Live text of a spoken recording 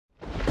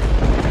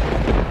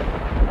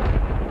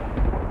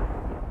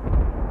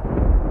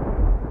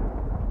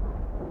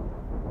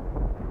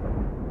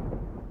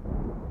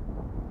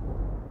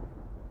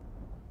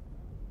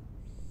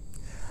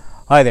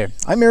Hi there,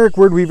 I'm Eric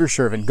Wordweaver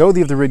Sjerven,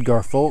 Gothi of the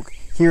Ridgar folk,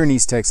 here in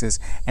East Texas,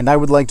 and I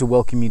would like to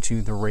welcome you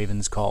to The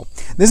Raven's Call.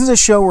 This is a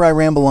show where I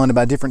ramble on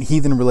about different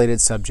heathen-related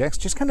subjects,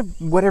 just kind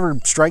of whatever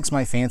strikes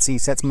my fancy,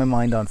 sets my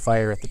mind on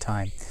fire at the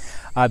time.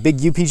 Big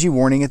UPG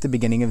warning at the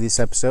beginning of this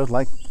episode,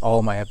 like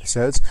all my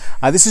episodes.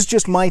 This is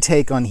just my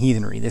take on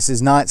heathenry. This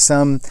is not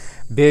some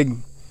big,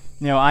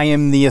 I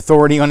am the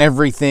authority on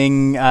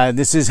everything,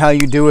 this is how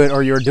you do it,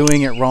 or you're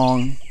doing it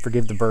wrong.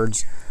 Forgive the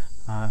birds.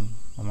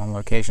 I'm on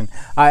location.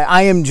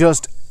 I am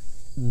just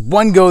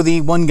one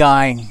Gothi, one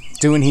guy,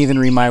 doing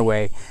heathenry my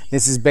way.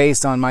 This is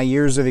based on my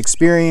years of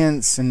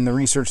experience and the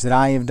research that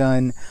I have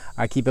done.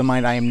 Keep in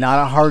mind, I am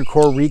not a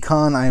hardcore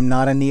recon. I am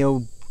not a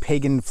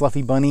neo-pagan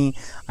fluffy bunny.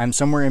 I'm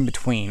somewhere in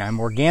between. I'm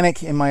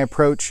organic in my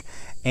approach,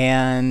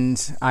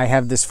 and I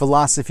have this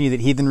philosophy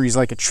that heathenry is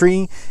like a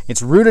tree.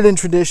 It's rooted in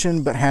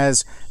tradition, but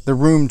has the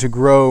room to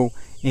grow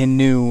in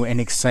new and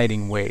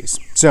exciting ways.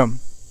 So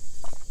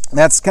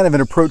that's kind of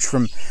an approach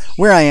from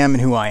where I am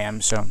and who I am.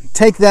 So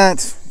take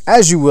that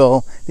as you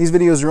will. These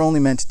videos are only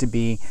meant to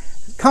be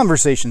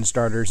conversation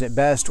starters at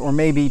best, or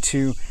maybe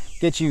to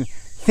get you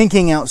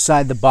thinking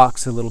outside the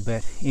box a little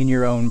bit in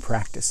your own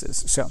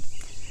practices. So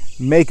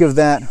make of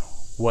that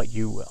what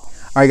you will.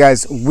 All right,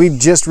 guys, we've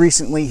just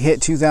recently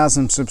hit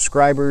 2,000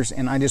 subscribers,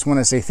 and I just want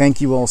to say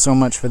thank you all so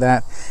much for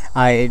that.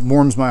 It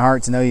warms my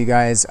heart to know you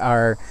guys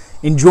are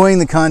enjoying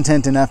the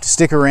content enough to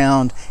stick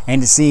around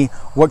and to see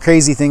what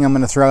crazy thing I'm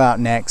going to throw out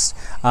next.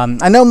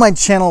 I know my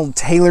channel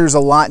tailors a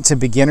lot to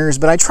beginners,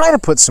 but I try to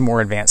put some more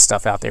advanced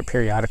stuff out there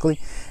periodically.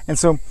 And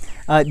so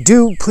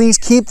do please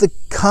keep the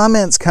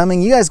comments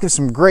coming. You guys give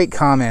some great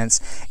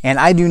comments, and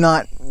I do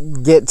not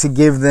get to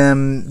give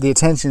them the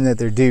attention that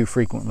they're due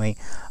frequently.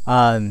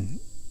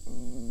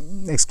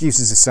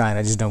 Excuses aside,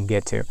 I just don't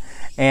get to.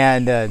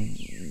 And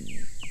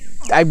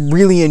I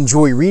really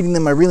enjoy reading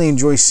them. I really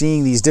enjoy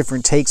seeing these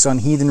different takes on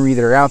heathenry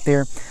that are out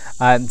there,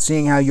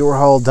 seeing how your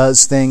hall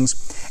does things.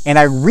 And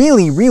I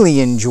really, really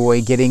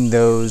enjoy getting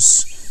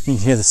those. You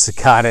can hear the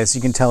cicadas.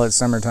 You can tell it's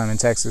summertime in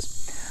Texas.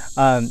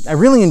 I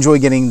really enjoy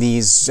getting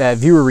these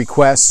viewer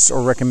requests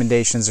or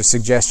recommendations or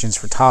suggestions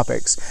for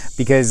topics,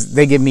 because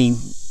they give me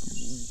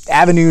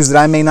avenues that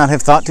I may not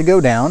have thought to go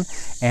down,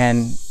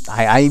 and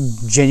I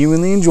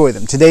genuinely enjoy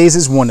them. Today's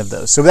is one of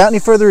those. So without any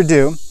further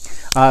ado,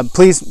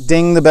 please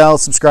ding the bell,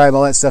 subscribe,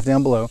 all that stuff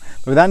down below.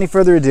 But without any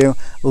further ado,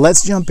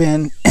 let's jump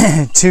in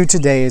to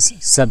today's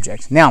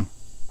subject. Now,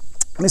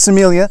 Miss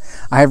Amelia,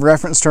 I have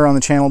referenced her on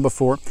the channel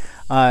before.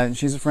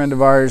 She's a friend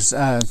of ours,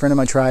 a friend of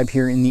my tribe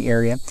here in the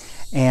area.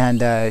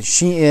 And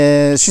she's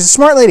a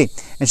smart lady,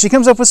 and she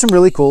comes up with some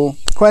really cool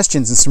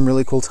questions and some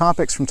really cool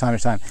topics from time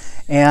to time.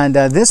 And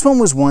this one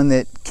was one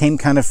that came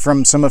kind of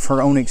from some of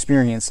her own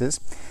experiences,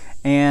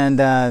 and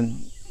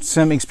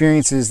some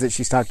experiences that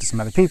she's talked to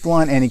some other people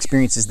on, and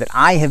experiences that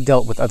I have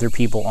dealt with other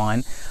people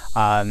on.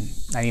 I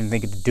didn't even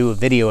think to do a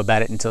video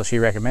about it until she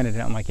recommended it.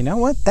 I'm like, you know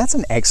what? That's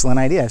an excellent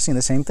idea. I've seen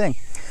the same thing.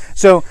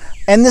 So,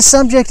 and the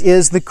subject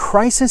is the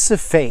crisis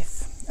of faith.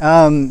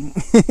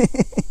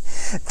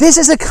 This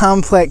is a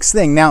complex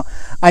thing. Now,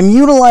 I'm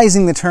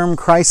utilizing the term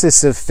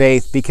crisis of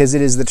faith because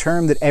it is the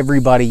term that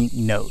everybody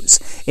knows.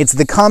 It's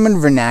the common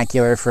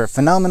vernacular for a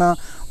phenomena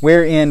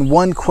wherein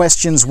one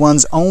questions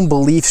one's own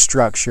belief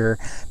structure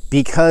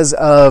because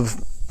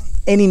of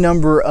any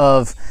number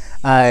of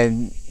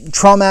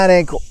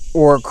traumatic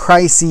or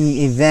crisis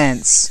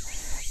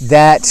events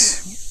that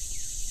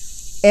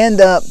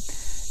end up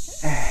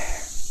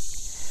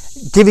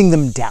giving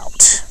them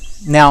doubt.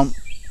 Now,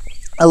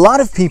 a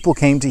lot of people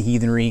came to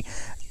heathenry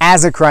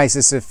as a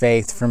crisis of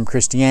faith from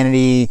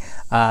Christianity,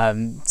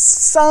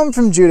 some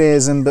from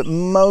Judaism, but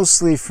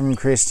mostly from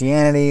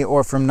Christianity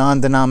or from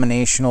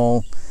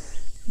non-denominational.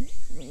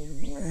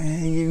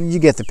 You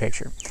get the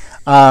picture.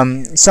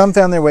 Some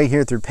found their way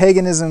here through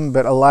paganism,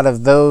 but a lot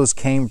of those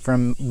came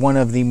from one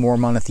of the more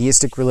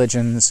monotheistic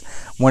religions,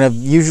 one of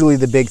usually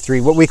the big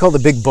three, what we call the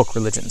big book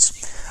religions.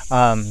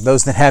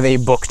 Those that have a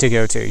book to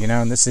go to,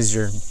 and this is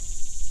your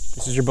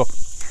book.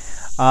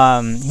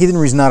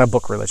 Heathenry is not a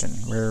book religion.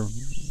 We're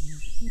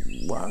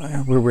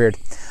weird.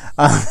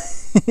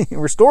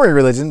 We're story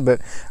religion,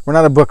 but we're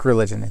not a book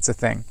religion. It's a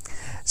thing.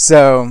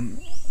 So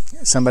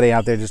somebody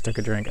out there just took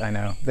a drink. I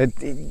know.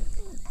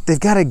 They've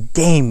got a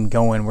game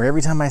going where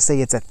every time I say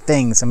it's a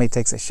thing, somebody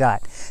takes a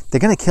shot. They're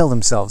going to kill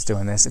themselves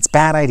doing this. It's a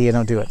bad idea.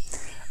 Don't do it.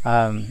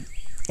 And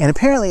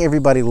apparently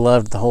everybody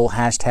loved the whole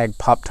hashtag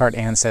Pop-Tart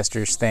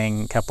Ancestors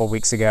thing a couple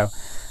weeks ago.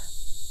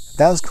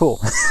 That was cool.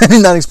 I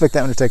did not expect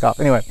that one to take off.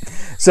 Anyway,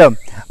 so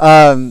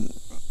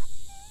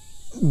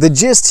the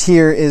gist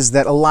here is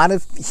that a lot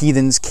of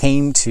heathens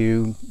came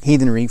to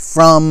heathenry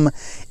from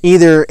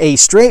either a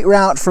straight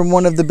route from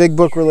one of the big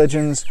book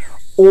religions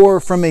or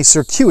from a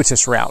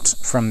circuitous route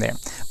from there.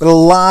 But a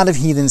lot of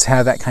heathens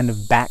have that kind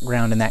of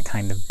background and that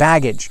kind of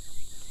baggage.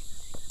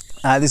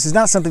 This is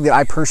not something that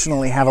I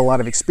personally have a lot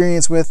of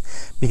experience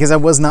with because I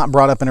was not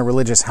brought up in a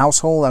religious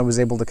household. I was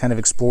able to kind of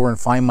explore and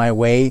find my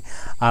way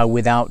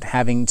without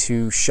having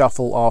to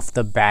shuffle off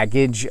the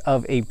baggage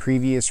of a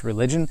previous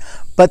religion.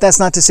 But that's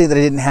not to say that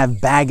I didn't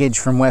have baggage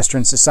from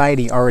Western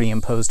society already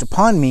imposed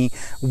upon me,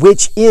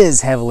 which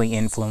is heavily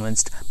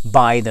influenced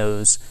by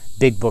those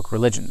big book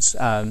religions.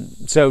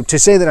 So to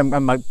say that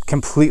I'm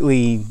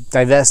completely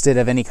divested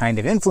of any kind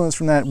of influence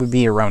from that would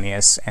be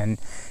erroneous, and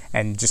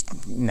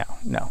just, no.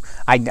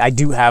 I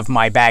do have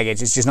my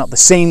baggage. It's just not the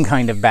same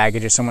kind of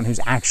baggage as someone who's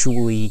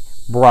actually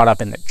brought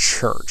up in the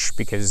church,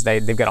 because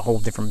they've got a whole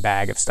different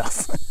bag of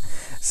stuff.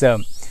 So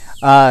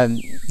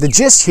the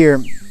gist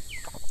here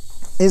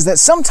is that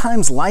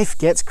sometimes life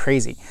gets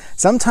crazy.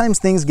 Sometimes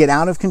things get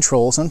out of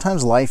control.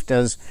 Sometimes life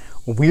does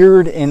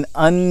weird and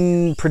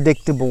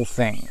unpredictable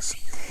things.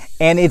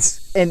 And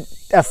it's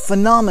a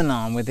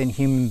phenomenon within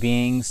human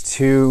beings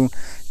to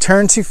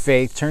turn to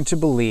faith, turn to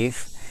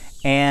belief,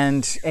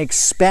 and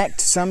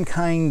expect some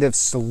kind of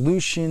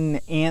solution,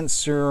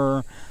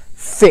 answer,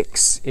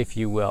 fix, if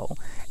you will.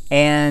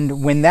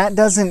 And when that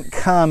doesn't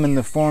come in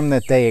the form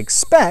that they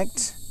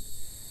expect,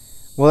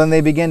 well, then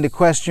they begin to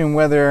question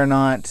whether or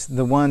not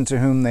the one to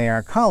whom they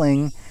are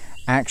calling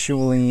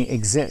actually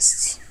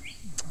exists.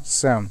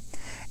 So,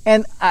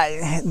 and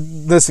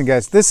listen,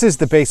 guys, this is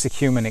the basic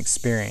human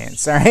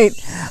experience, all right?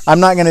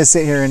 I'm not going to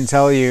sit here and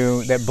tell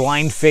you that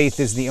blind faith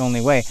is the only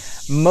way.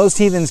 Most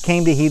heathens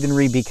came to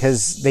heathenry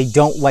because they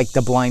don't like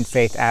the blind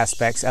faith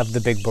aspects of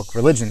the big book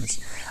religions.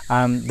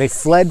 They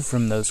fled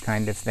from those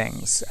kind of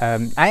things.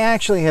 I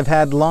actually have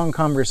had long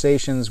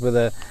conversations with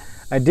a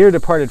dear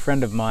departed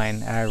friend of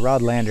mine,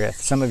 Rod Landreth.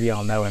 Some of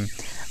y'all know him.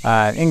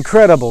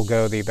 Incredible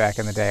Gothi back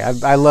in the day.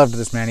 I loved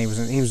this man. He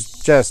was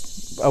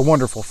just a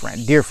wonderful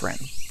friend, dear friend,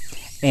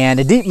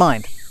 and a deep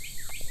mind.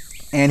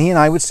 And he and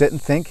I would sit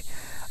and think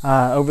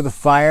over the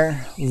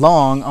fire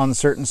long on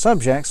certain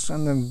subjects.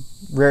 On the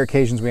rare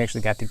occasions we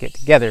actually got to get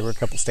together, we're a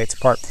couple states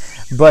apart.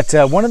 But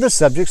one of the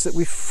subjects that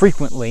we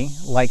frequently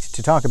liked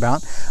to talk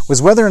about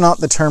was whether or not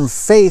the term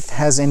faith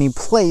has any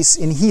place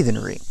in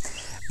heathenry.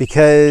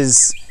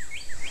 Because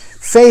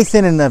faith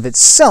in and of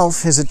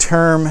itself is a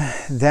term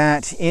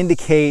that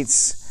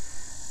indicates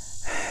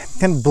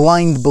kind of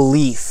blind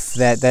belief,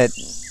 that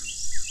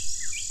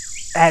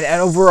an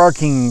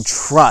overarching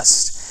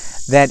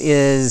trust that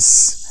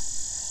is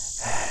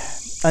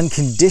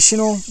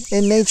unconditional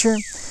in nature.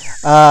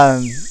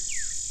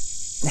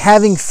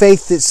 Having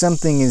faith that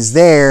something is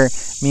there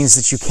means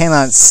that you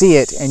cannot see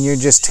it, and you're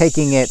just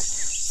taking it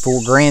for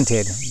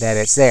granted that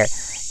it's there.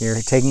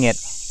 You're taking it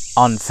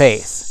on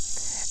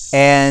faith.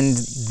 And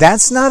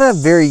that's not a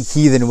very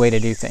heathen way to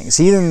do things.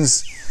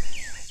 Heathens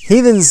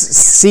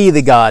see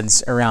the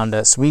gods around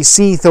us. We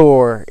see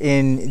Thor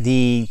in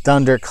the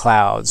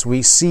thunderclouds.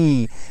 We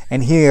see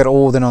and hear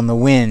Odin on the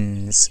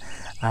winds.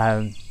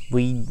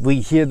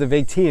 We hear the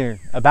Vetir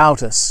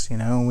about us. You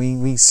know,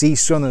 we see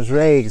Sunna's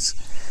rays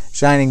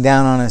shining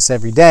down on us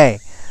every day.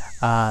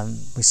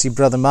 We see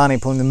Brother Mani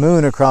pulling the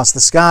moon across the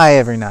sky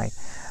every night.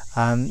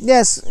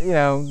 Yes, you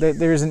know,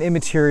 there's an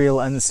immaterial,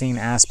 unseen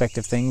aspect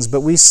of things,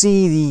 but we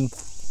see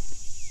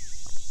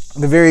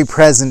the very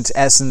present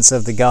essence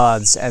of the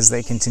gods as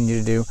they continue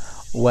to do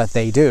what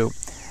they do.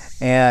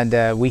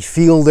 And we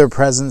feel their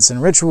presence in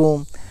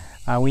ritual.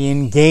 We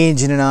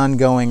engage in an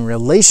ongoing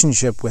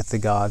relationship with the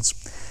gods.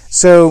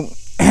 So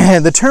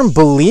the term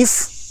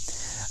belief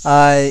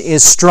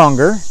is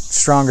stronger.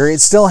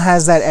 It still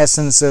has that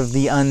essence of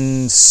the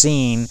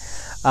unseen,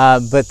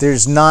 but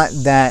there's not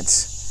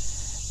that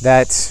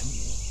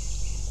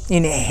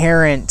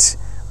inherent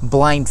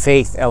blind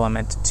faith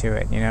element to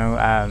it. You know,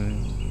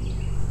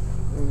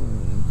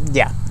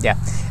 yeah.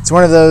 It's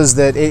one of those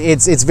that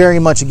it's very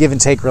much a give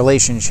and take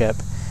relationship,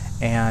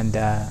 and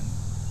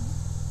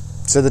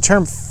so the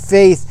term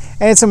faith,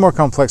 and it's a more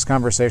complex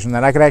conversation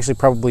that I could actually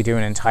probably do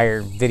an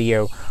entire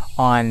video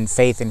on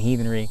faith and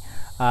heathenry.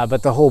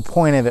 But the whole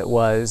point of it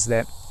was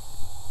that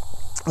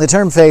the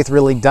term faith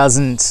really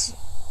doesn't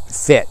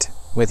fit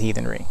with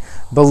heathenry.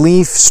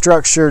 Belief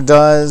structure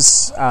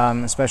does,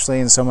 especially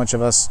in so much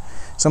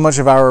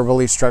of our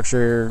belief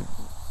structure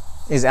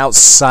is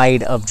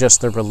outside of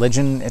just the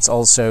religion. It's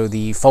also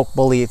the folk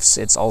beliefs.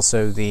 It's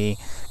also the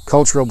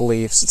cultural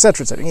beliefs,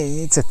 etc., etc.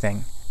 It's a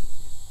thing.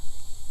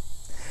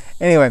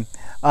 Anyway,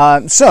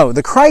 so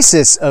the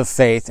crisis of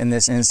faith in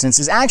this instance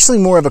is actually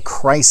more of a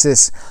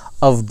crisis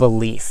of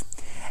belief.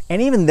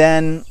 And even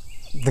then,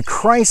 the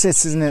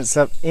crisis in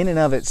and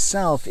of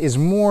itself is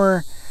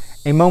more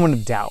a moment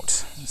of doubt.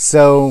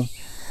 So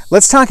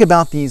let's talk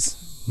about these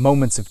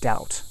moments of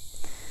doubt.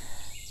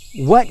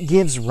 What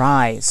gives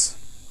rise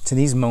to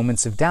these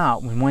moments of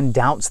doubt when one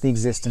doubts the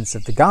existence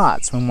of the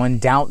gods, when one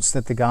doubts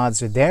that the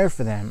gods are there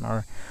for them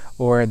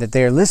or that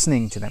they're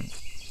listening to them?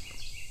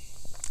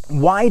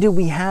 Why do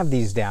we have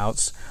these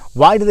doubts?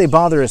 Why do they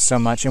bother us so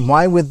much? And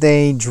why would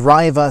they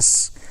drive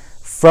us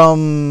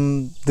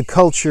from the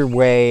culture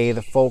way,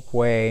 the folk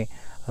way,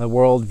 the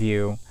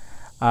worldview?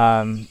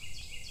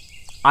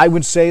 I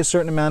would say a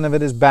certain amount of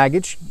it is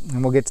baggage,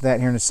 and we'll get to that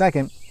here in a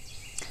second.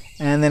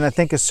 And then I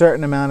think a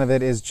certain amount of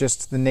it is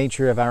just the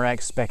nature of our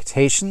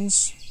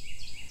expectations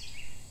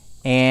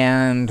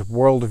and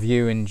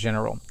worldview in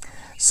general.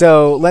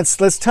 So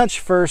let's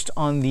touch first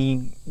on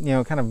the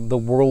kind of the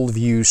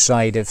worldview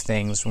side of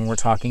things when we're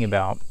talking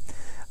about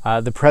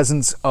the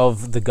presence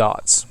of the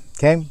gods.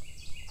 Okay,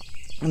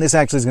 and this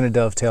actually is going to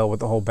dovetail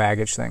with the whole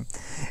baggage thing.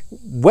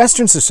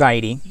 Western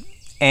society,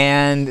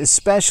 and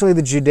especially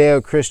the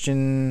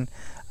Judeo-Christian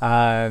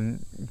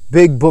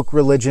big book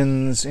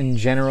religions in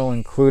general,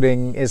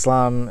 including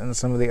Islam and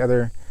some of the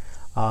other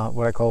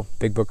what I call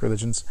big book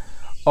religions,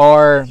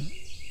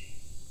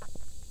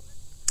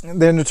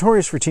 they're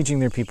notorious for teaching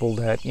their people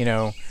that,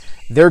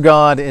 their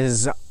God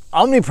is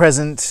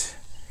omnipresent,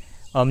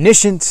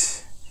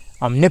 omniscient,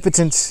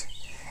 omnipotent,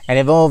 and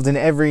involved in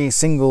every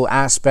single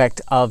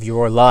aspect of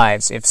your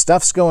lives. If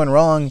stuff's going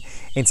wrong,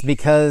 it's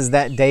because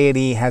that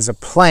deity has a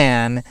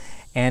plan,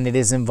 and it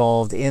is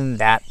involved in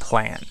that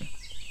plan.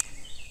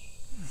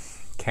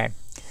 Okay.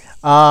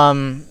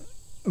 One,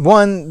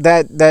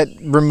 that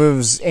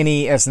removes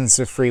any essence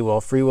of free will.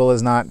 Free will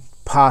is not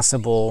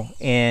possible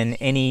in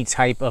any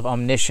type of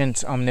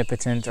omniscient,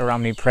 omnipotent, or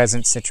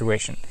omnipresent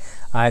situation.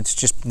 It's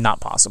just not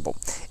possible.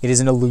 It is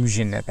an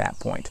illusion at that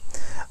point.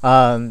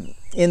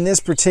 In this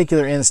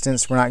particular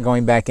instance, we're not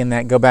going back in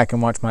that. Go back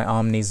and watch my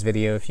Omnis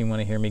video if you want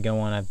to hear me go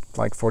on a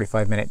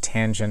 45-minute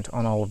tangent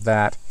on all of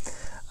that.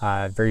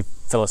 Very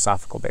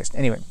philosophical based.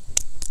 Anyway.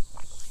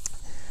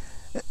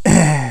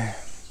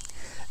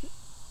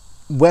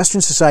 Western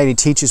society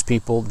teaches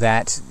people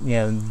that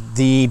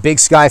the big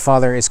sky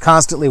father is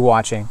constantly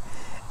watching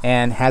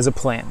and has a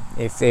plan.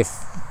 If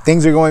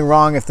things are going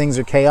wrong, if things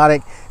are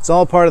chaotic, it's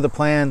all part of the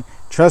plan.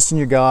 Trust in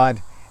your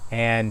God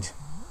and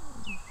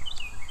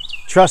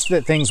trust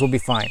that things will be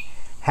fine.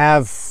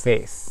 Have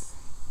faith.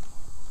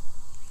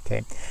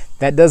 Okay,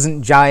 that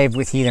doesn't jive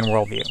with heathen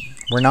worldview.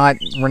 We're not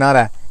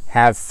a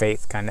have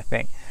faith kind of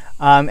thing,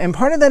 and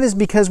part of that is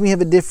because we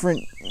have a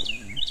different.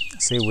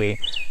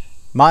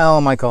 My all,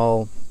 my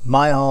call.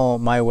 My hall,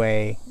 my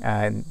way,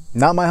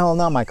 not my hall,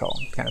 not my call,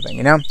 kind of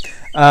thing,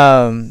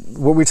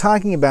 What we're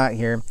talking about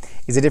here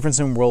is a difference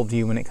in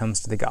worldview when it comes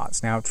to the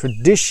gods. Now,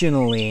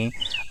 traditionally,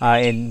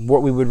 in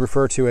what we would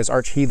refer to as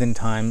arch-heathen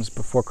times,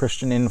 before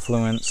Christian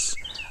influence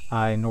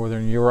in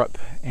Northern Europe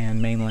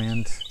and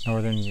mainland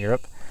Northern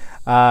Europe,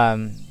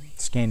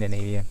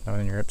 Scandinavia,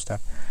 Northern Europe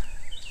stuff,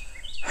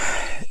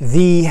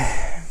 the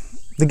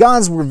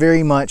gods were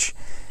very much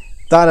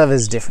thought of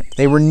as different.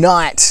 They were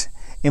not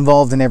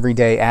involved in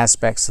everyday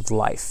aspects of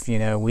life.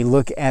 We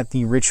look at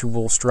the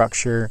ritual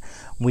structure,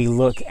 we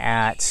look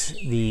at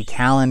the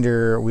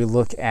calendar, we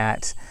look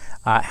at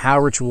how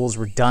rituals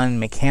were done,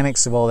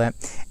 mechanics of all that,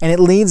 and it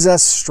leads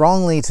us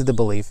strongly to the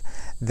belief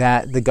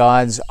that the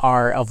gods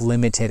are of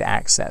limited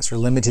access or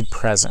limited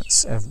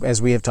presence,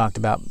 as we have talked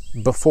about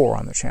before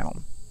on the channel.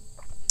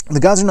 The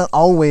gods are not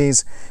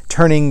always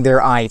turning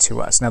their eye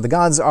to us. Now, the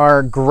gods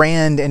are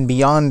grand and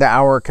beyond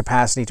our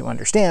capacity to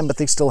understand, but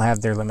they still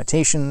have their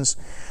limitations.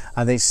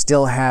 They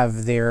still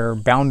have their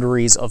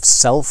boundaries of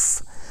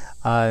self,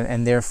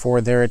 and therefore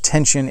their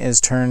attention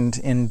is turned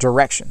in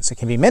directions. It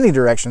can be many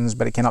directions,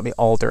 but it cannot be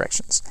all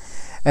directions.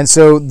 And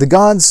so the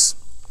gods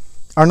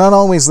are not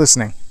always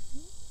listening.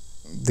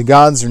 The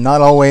gods are not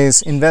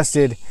always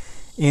invested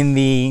in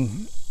the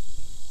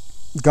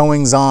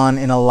goings-on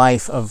in a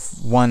life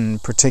of one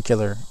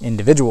particular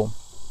individual.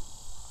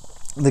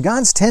 The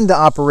gods tend to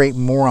operate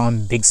more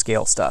on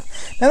big-scale stuff.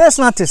 Now, that's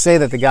not to say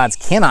that the gods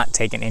cannot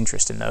take an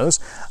interest in those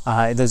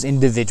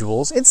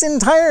individuals. It's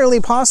entirely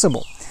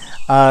possible.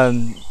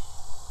 I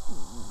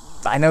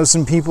know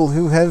some people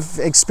who have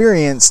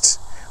experienced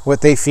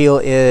what they feel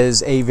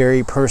is a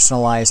very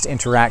personalized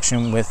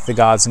interaction with the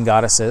gods and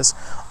goddesses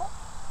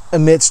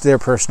amidst their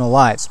personal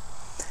lives.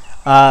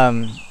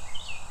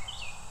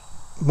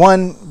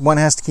 One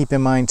has to keep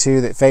in mind,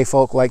 too, that fae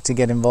folk like to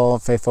get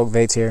involved. Fae folk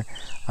Vetir,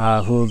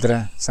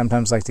 Huldra,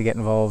 sometimes like to get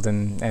involved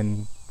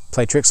and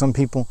play tricks on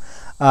people.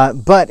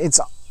 But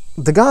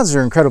the gods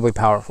are incredibly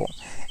powerful.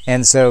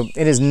 And so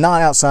it is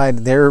not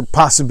outside their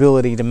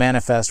possibility to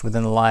manifest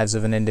within the lives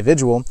of an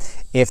individual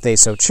if they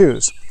so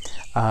choose.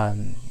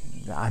 I'm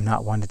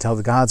not one to tell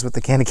the gods what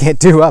they can and can't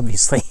do,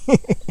 obviously.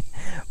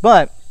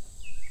 But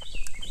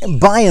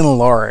by and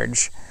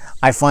large,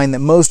 I find that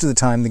most of the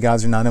time the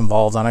gods are not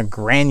involved on a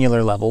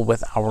granular level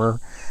with our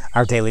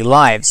daily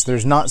lives.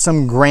 There's not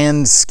some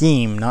grand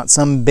scheme, not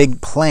some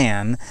big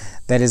plan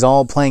that is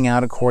all playing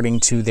out according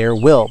to their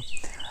will.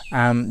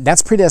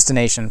 That's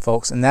predestination,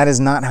 folks, and that is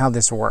not how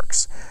this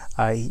works.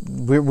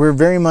 We're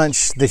very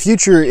much, the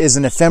future is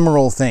an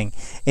ephemeral thing.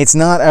 It's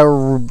not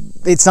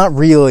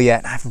real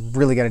yet. I've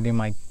really got to do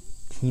my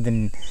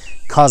heathen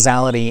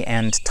causality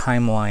and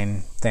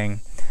timeline thing.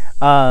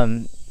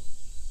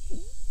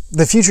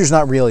 The future's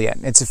not real yet.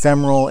 It's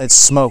ephemeral, it's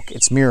smoke,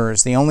 it's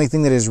mirrors. The only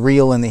thing that is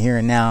real in the here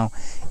and now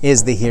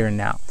is the here and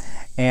now.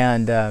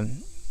 And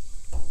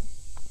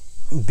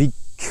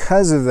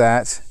because of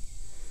that,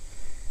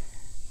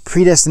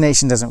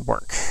 predestination doesn't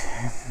work.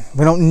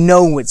 We don't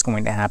know what's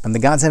going to happen. The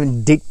gods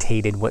haven't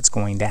dictated what's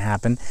going to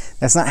happen.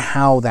 That's not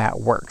how that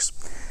works.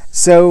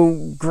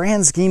 So,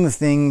 grand scheme of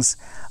things,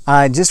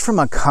 just from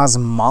a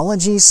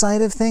cosmology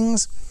side of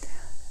things,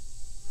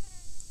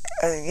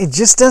 it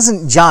just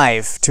doesn't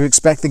jive to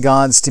expect the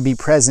gods to be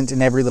present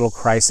in every little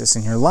crisis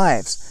in your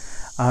lives,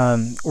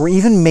 or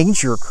even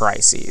major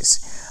crises.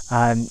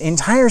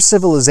 Entire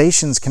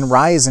civilizations can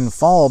rise and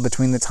fall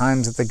between the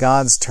times that the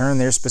gods turn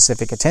their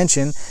specific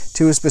attention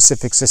to a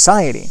specific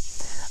society,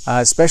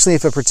 especially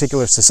if a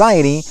particular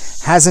society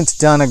hasn't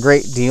done a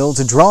great deal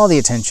to draw the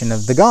attention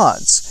of the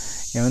gods.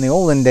 In the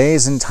olden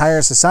days,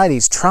 entire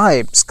societies,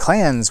 tribes,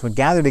 clans would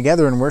gather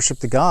together and worship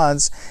the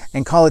gods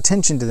and call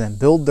attention to them,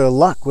 build their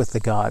luck with the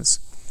gods.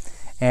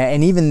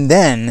 And even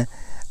then,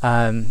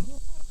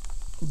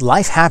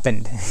 life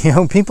happened.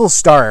 People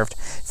starved,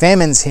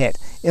 famines hit,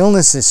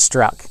 illnesses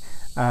struck.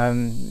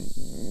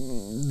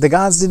 The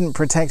gods didn't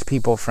protect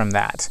people from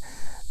that.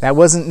 That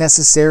wasn't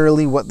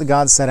necessarily what the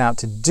gods set out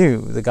to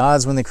do. The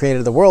gods, when they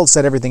created the world,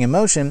 set everything in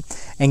motion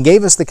and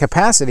gave us the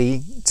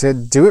capacity to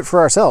do it for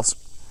ourselves.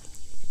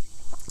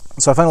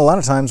 So I find a lot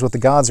of times what the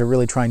gods are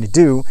really trying to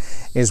do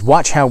is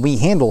watch how we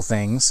handle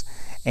things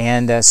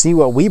and see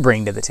what we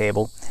bring to the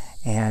table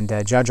and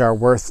judge our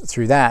worth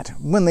through that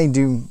when they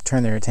do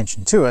turn their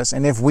attention to us.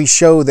 And if we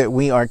show that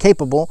we are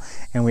capable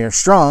and we are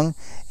strong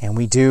and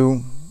we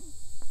do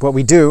what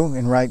we do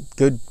in right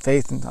good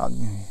faith and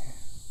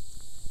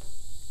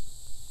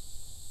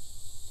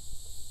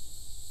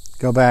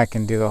go back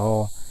and do the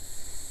whole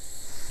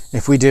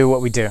if we do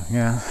what we do.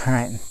 Yeah. All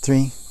right.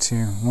 3, 2,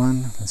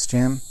 1. Let's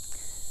jam.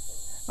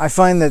 I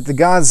find that the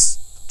gods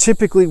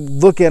typically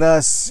look at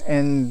us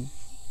and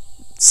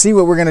see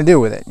what we're going to do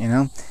with it,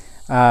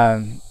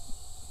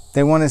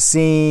 They want to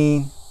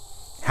see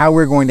how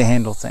we're going to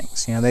handle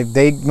things.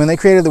 They when they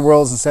created the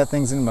worlds and set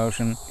things in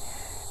motion,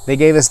 they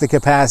gave us the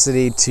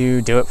capacity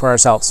to do it for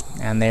ourselves.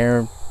 And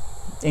they're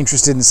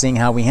interested in seeing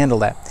how we handle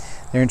that.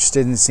 They're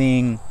interested in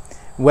seeing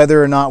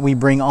whether or not we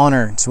bring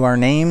honor to our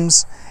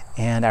names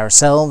and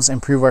ourselves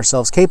and prove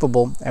ourselves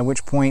capable, at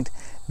which point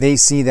they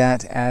see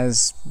that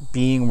as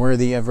being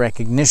worthy of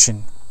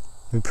recognition.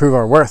 We prove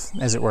our worth,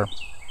 as it were.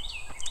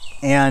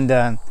 And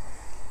we're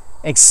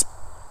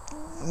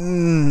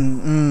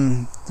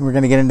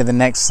going to get into the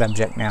next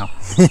subject now.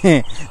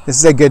 This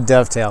is a good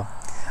dovetail.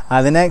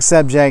 The next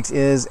subject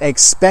is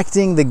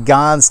expecting the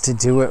gods to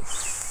do it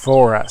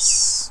for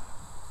us.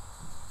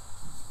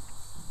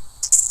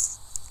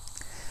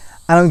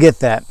 I don't get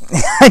that.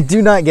 I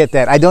do not get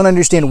that. I don't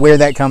understand where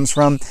that comes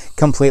from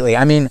completely.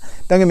 I mean,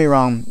 don't get me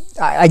wrong.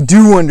 I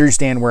do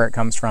understand where it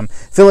comes from.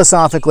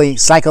 Philosophically,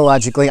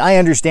 psychologically, I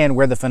understand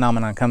where the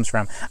phenomenon comes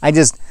from. I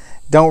just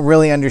don't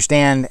really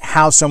understand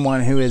how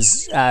someone who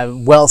is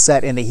well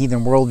set in the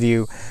heathen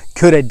worldview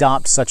could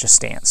adopt such a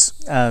stance.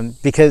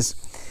 Because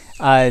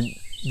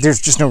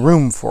there's just no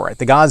room for it.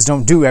 The gods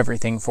don't do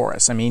everything for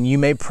us. I mean, you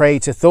may pray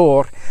to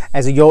Thor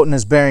as a Jotun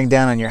is bearing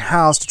down on your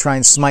house to try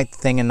and smite the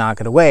thing and knock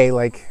it away,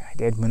 like I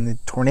did when the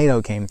tornado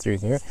came through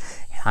here.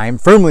 I am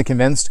firmly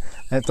convinced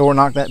that Thor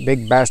knocked that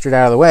big bastard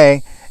out of the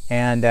way,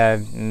 and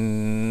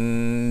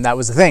that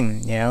was the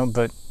thing,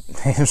 but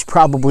it was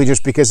probably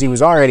just because he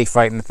was already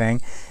fighting the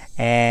thing,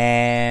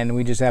 and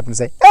we just happened to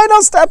say, hey,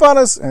 don't step on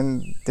us,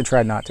 and they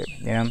tried not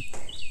to,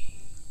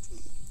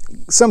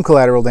 Some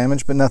collateral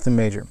damage, but nothing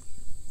major.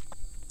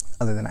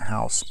 Other than a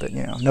house, but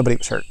nobody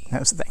was hurt. That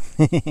was the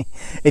thing.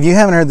 If you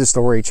haven't heard the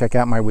story, check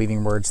out my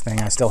Weaving Words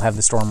thing. I still have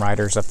the Storm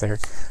Riders up there.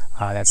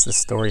 That's the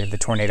story of the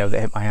tornado that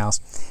hit my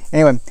house.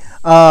 Anyway,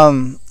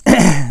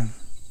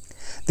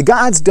 the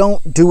gods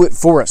don't do it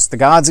for us. The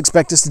gods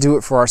expect us to do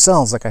it for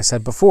ourselves, like I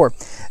said before.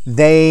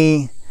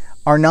 They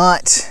are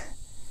not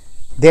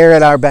there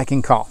at our beck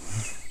and call.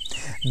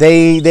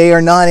 They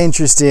are not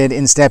interested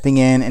in stepping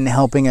in and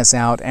helping us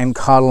out and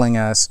coddling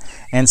us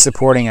and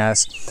supporting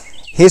us.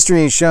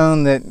 History has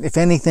shown that, if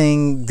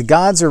anything, the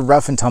gods are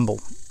rough and tumble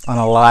on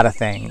a lot of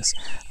things.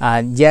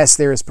 Yes,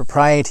 there is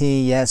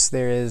propriety. Yes,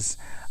 there is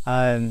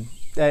an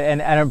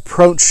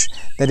approach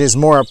that is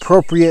more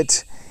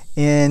appropriate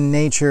in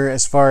nature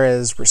as far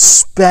as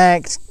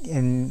respect.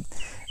 And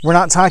we're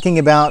not talking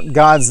about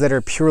gods that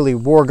are purely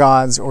war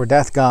gods or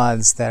death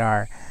gods that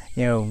are,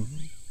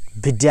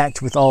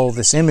 bedecked with all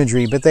this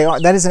imagery, but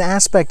that is an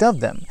aspect of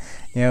them.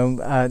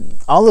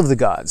 All of the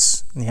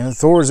gods.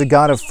 Thor is a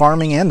god of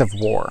farming and of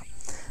war.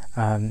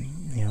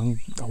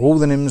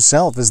 Odin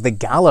himself is the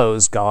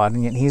gallows god,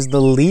 and yet he's the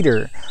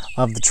leader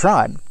of the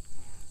tribe.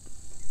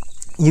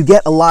 You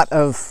get a lot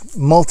of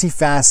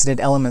multifaceted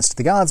elements to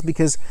the gods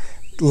because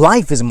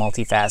life is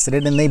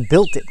multifaceted and they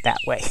built it that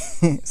way.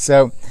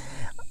 So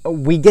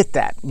we get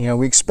that,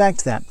 we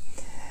expect that.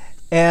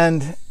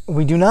 And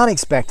we do not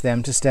expect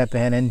them to step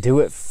in and do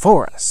it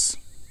for us.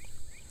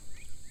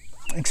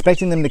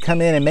 Expecting them to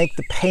come in and make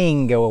the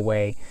pain go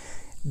away,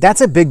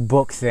 that's a big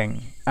book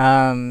thing.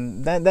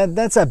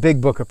 That's a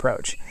big book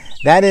approach.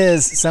 That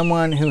is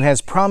someone who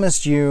has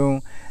promised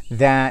you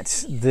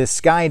that the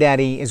Sky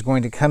Daddy is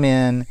going to come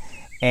in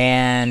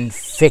and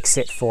fix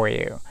it for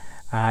you.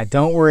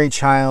 Don't worry,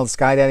 child.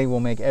 Sky Daddy will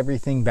make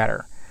everything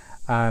better.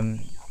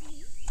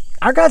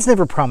 Our gods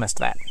never promised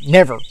that.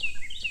 Never.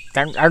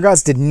 Our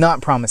gods did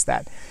not promise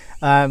that.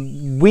 Some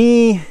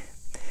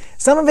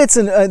of it's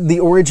the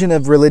origin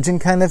of religion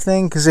kind of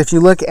thing, because if you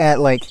look at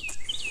like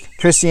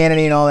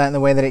Christianity and all that and the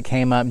way that it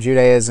came up,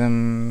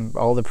 Judaism,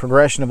 all the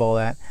progression of all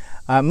that,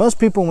 most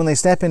people when they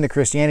step into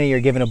Christianity are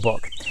given a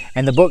book,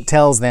 and the book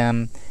tells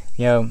them,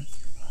 you know,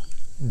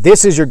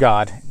 this is your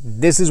God,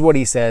 this is what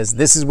he says,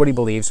 this is what he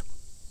believes,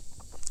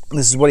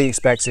 this is what he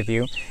expects of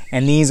you,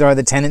 and these are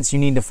the tenets you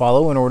need to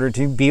follow in order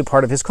to be a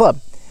part of his club.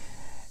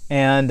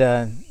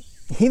 And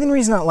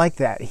heathenry's not like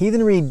that.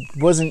 Heathenry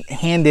wasn't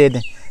handed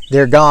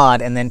their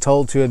God and then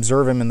told to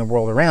observe him in the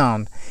world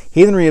around.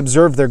 Heathenry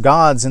observed their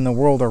gods in the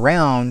world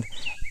around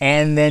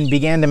and then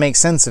began to make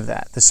sense of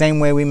that. The same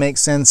way we make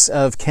sense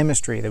of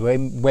chemistry, the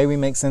way we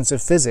make sense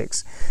of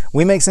physics.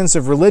 We make sense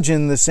of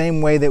religion the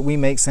same way that we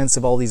make sense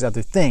of all these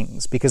other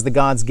things, because the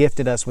gods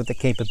gifted us with the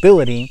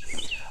capability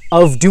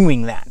of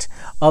doing that,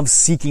 of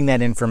seeking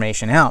that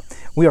information out.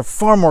 We are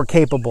far more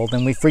capable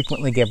than we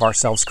frequently give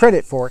ourselves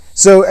credit for.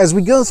 So as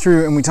we go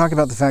through and we talk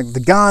about the fact that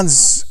the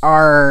gods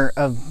are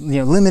of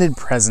limited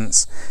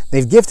presence,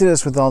 they've gifted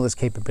us with all this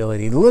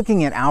capability,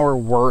 looking at our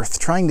worth,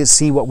 trying to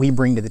see what we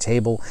bring to the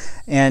table,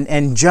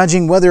 and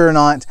judging whether or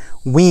not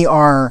we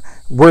are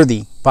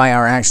worthy by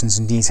our actions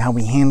and deeds, how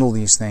we handle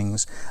these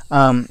things.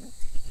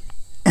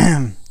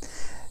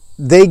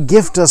 They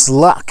gift us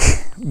luck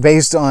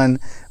based on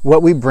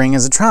what we bring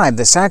as a tribe,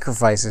 the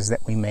sacrifices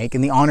that we make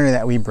and the honor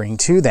that we bring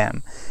to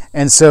them.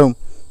 And so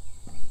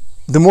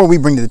the more we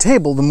bring to the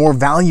table, the more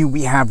value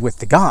we have with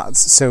the gods.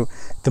 So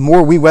the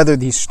more we weather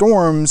these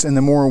storms and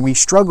the more we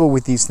struggle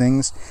with these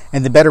things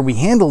and the better we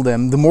handle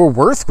them, the more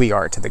worth we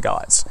are to the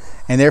gods.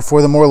 And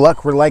therefore, the more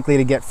luck we're likely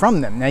to get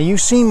from them. Now,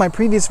 you've seen my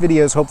previous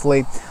videos,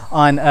 hopefully,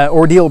 on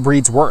ordeal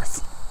breeds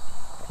worth.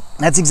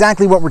 That's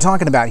exactly what we're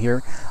talking about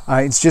here.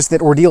 It's just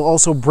that ordeal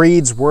also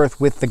breeds worth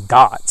with the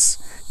gods.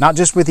 Not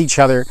just with each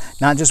other,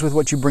 not just with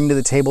what you bring to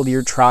the table to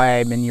your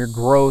tribe and your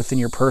growth and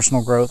your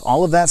personal growth.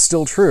 All of that's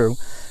still true.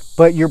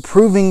 But you're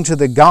proving to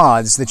the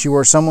gods that you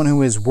are someone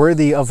who is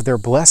worthy of their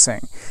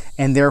blessing.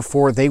 And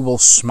therefore, they will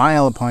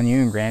smile upon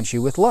you and grant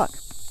you with luck.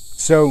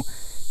 So,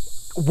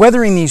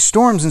 weathering these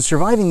storms and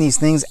surviving these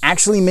things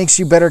actually makes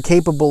you better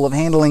capable of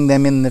handling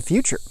them in the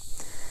future.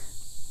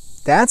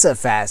 That's a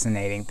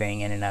fascinating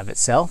thing in and of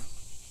itself.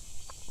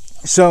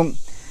 So,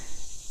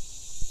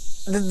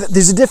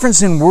 there's a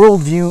difference in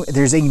worldview.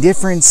 There's a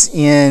difference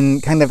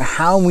in kind of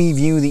how we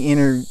view the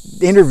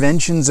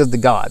interventions of the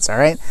gods, all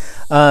right?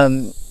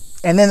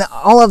 And then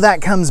all of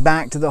that comes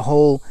back to the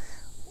whole,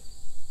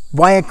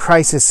 why a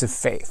crisis of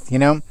faith,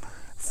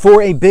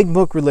 For a big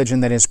book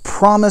religion that is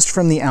promised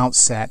from the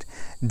outset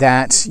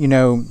that,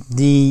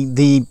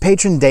 the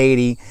patron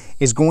deity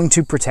is going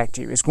to protect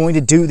you, is going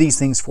to do these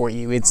things for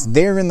you. It's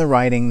there in the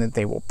writing that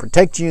they will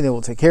protect you, they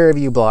will take care of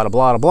you, blah,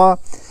 blah, blah, blah.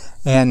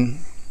 And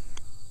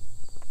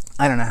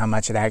I don't know how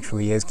much it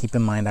actually is. Keep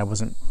in mind, I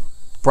wasn't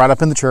brought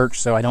up in the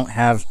church, so I don't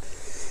have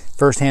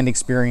firsthand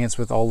experience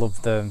with all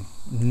of the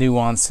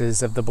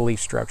nuances of the belief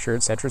structure,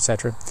 etc.,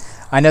 etc.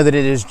 I know that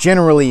it is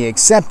generally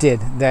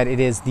accepted that it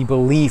is the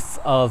belief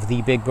of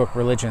the big book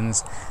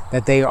religions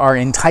that they are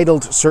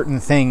entitled to certain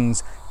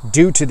things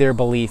due to their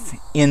belief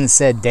in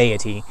said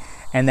deity,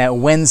 and that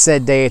when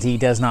said deity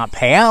does not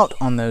pay out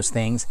on those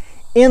things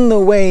in the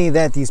way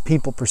that these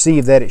people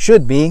perceive that it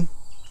should be,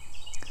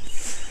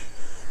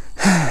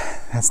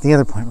 that's the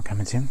other point we're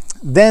coming to,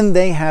 then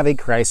they have a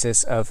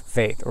crisis of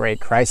faith, or a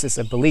crisis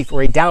of belief,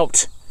 or a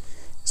doubt.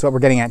 That's what we're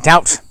getting at,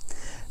 doubt.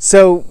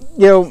 So,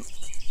 we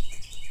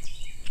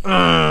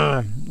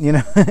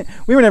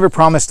were never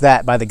promised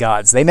that by the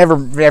gods. They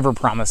never ever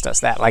promised us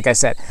that, like I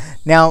said.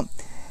 Now,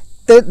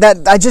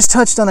 that I just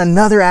touched on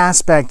another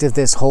aspect of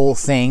this whole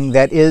thing,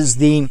 that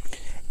is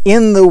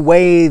in the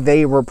way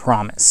they were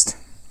promised,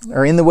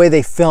 or in the way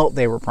they felt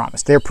they were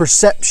promised, their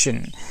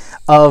perception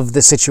of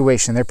the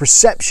situation, their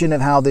perception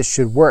of how this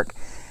should work.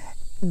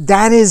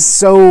 That is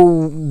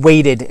so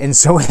weighted and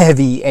so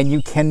heavy, and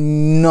you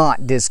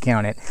cannot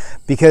discount it,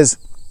 because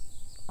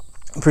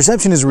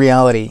perception is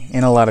reality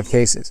in a lot of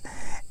cases.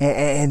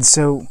 And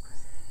so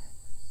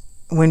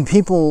when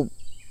people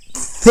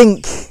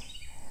think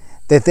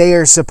that they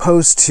are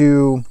supposed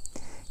to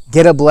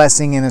get a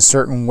blessing in a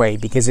certain way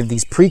because of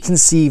these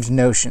preconceived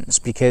notions,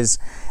 because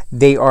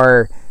they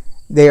are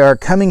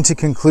coming to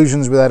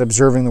conclusions without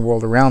observing the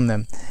world around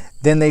them,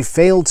 then they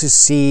fail to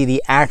see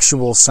the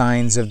actual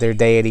signs of their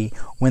deity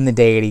when the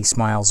deity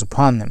smiles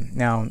upon them.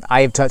 Now,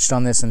 I have touched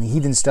on this in the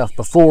heathen stuff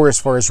before, as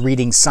far as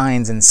reading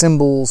signs and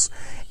symbols,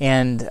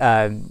 and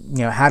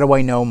how do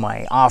I know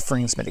my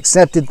offering's been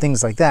accepted,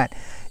 things like that.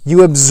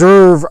 You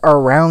observe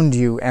around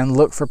you and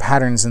look for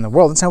patterns in the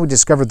world. That's how we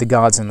discovered the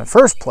gods in the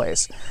first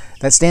place.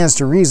 That stands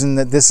to reason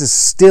that this is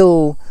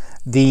still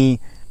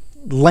the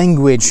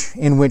language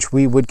in which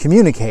we would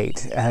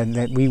communicate, and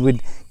that we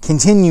would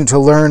continue to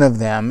learn of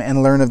them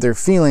and learn of their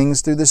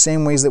feelings through the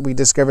same ways that we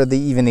discovered they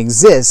even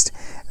exist,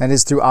 that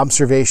is, through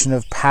observation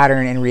of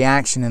pattern and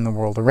reaction in the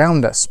world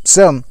around us.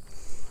 So,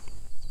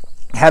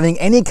 having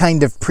any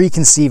kind of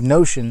preconceived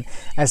notion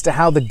as to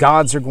how the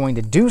gods are going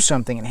to do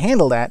something and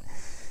handle that,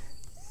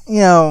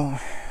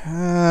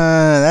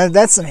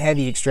 That's some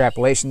heavy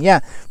extrapolation. Yeah,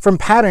 from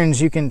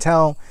patterns you can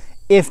tell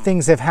if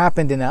things have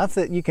happened enough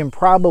that you can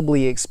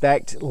probably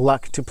expect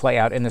luck to play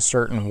out in a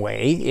certain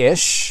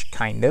way-ish,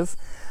 kind of.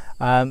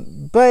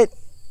 But,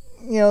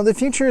 you know, the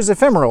future is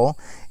ephemeral.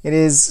 It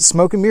is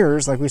smoke and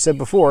mirrors, like we said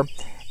before,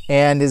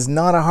 and is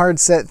not a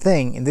hard set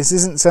thing. And this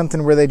isn't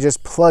something where they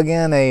just plug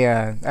in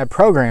a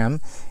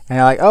program and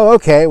they're like, oh,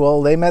 okay,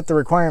 well, they met the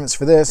requirements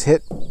for this,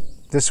 hit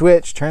the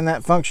switch, turn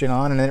that function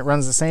on, and then it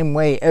runs the same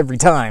way every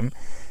time.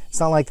 It's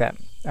not like that.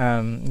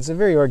 It's a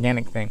very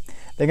organic thing.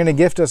 They're going to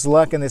gift us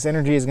luck, and this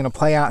energy is going to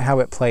play out how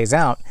it plays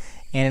out.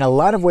 And in a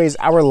lot of ways,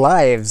 our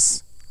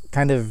lives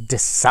kind of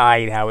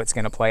decide how it's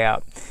going to play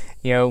out.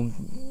 You know,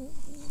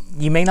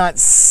 you may not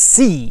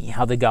see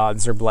how the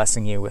gods are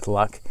blessing you with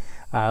luck.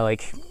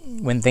 Like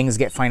when things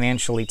get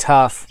financially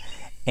tough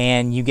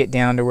and you get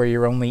down to where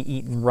you're only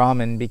eating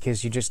ramen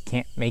because you just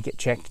can't make it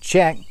check to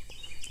check,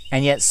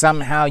 and yet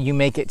somehow you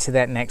make it to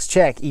that next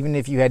check. Even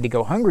if you had to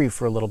go hungry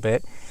for a little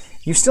bit,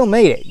 you still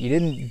made it. You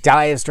didn't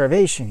die of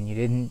starvation. You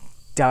didn't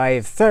die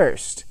of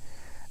thirst.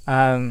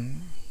 There's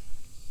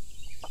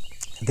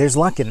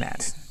luck in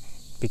that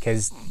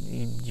because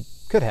you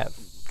could have,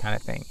 kind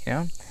of thing, you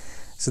know?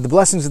 So the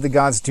blessings of the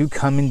gods do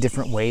come in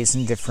different ways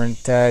and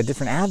different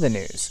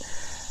avenues.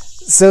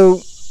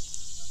 So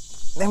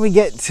then we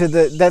get to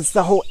that's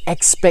the whole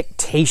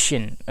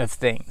expectation of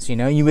things, you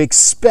know? You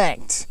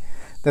expect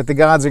that the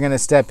gods are going to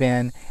step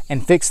in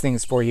and fix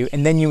things for you,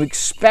 and then you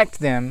expect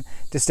them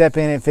to step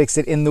in and fix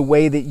it in the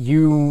way that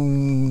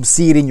you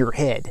see it in your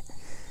head.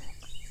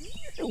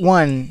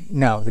 One,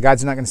 no, the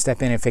gods are not going to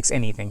step in and fix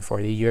anything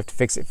for you. You have to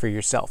fix it for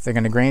yourself. They're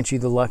going to grant you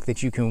the luck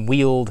that you can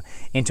wield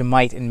into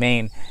might and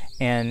main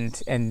and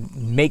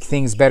make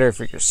things better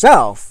for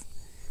yourself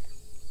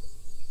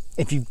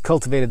if you've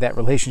cultivated that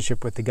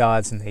relationship with the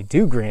gods and they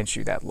do grant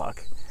you that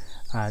luck.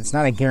 It's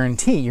not a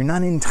guarantee. You're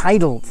not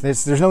entitled.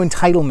 There's no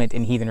entitlement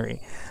in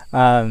heathenry.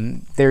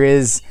 There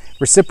is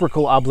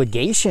reciprocal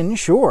obligation,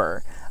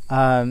 sure,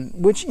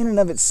 which in and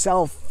of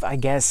itself, I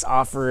guess,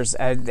 offers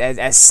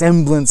a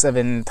semblance of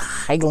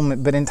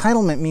entitlement. But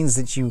entitlement means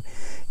that you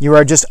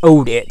are just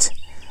owed it.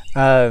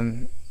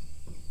 And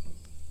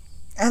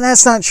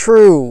that's not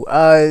true.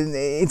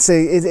 It's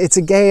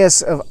a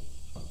geas of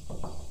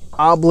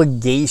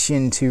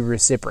obligation to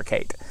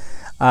reciprocate.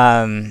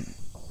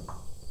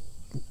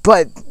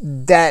 But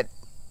that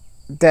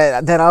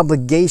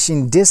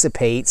obligation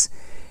dissipates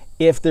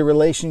if the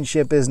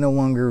relationship is no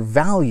longer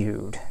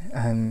valued.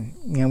 You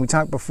know, we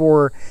talked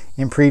before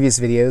in previous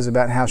videos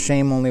about how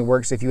shame only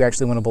works if you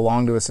actually want to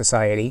belong to a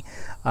society.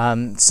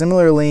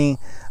 Similarly,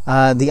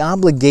 the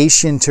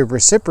obligation to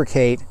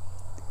reciprocate,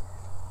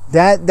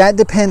 that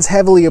depends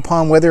heavily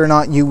upon whether or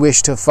not you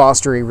wish to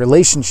foster a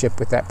relationship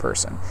with that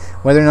person,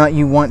 whether or not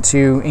you want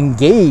to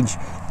engage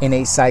in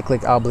a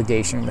cyclic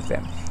obligation with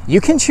them. You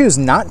can choose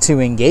not to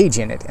engage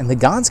in it, and the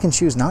gods can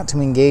choose not to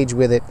engage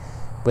with it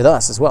with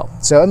us as well.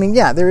 So, I mean,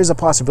 yeah, there is a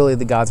possibility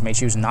the gods may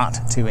choose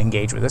not to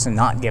engage with us and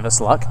not give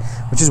us luck,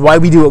 which is why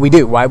we do what we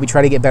do, why we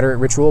try to get better at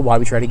ritual, why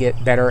we try to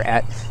get better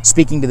at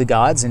speaking to the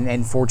gods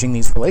and forging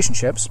these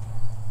relationships,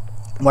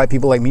 why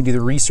people like me do the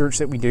research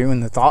that we do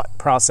and the thought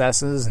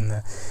processes and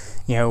the,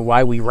 you know,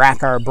 why we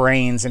rack our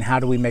brains and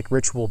how do we make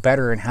ritual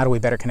better and how do we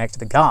better connect to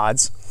the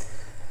gods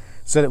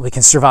so that we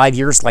can survive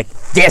years like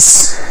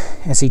this,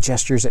 as he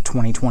gestures at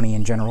 2020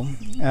 in general.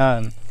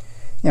 You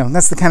know,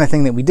 that's the kind of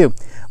thing that we do.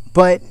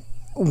 But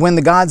when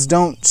the gods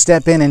don't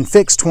step in and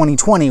fix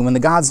 2020, when the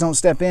gods don't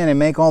step in and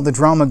make all the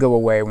drama go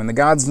away, when the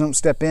gods don't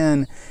step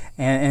in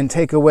and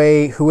take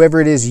away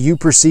whoever it is you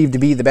perceive to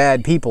be the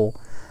bad people,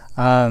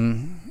 that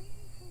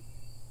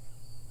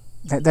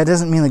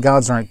doesn't mean the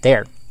gods aren't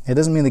there. It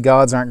doesn't mean the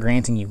gods aren't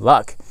granting you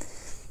luck.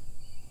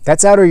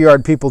 That's outer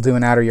yard people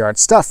doing outer yard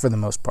stuff for the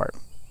most part.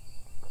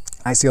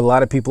 I see a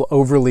lot of people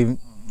overly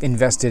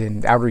invested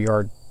in outer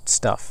yard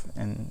stuff,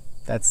 and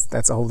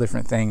that's a whole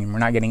different thing, and we're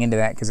not getting into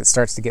that because it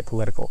starts to get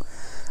political.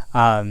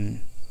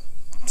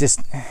 Just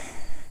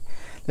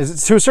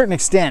to a certain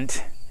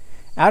extent,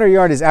 outer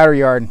yard is outer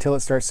yard until it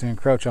starts to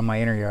encroach on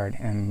my inner yard,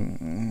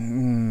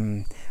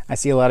 and I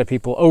see a lot of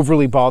people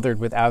overly bothered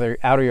with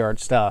outer yard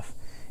stuff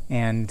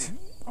and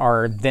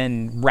are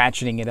then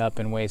ratcheting it up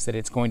in ways that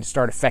it's going to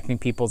start affecting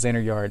people's inner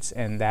yards,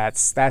 and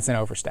that's an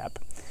overstep.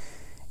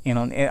 You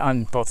know,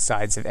 on both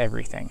sides of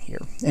everything here.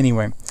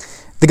 Anyway,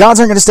 the gods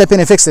aren't going to step in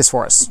and fix this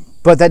for us.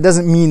 But that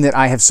doesn't mean that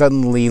I have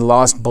suddenly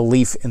lost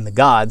belief in the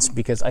gods,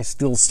 because I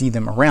still see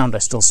them around. I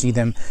still see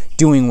them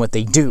doing what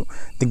they do.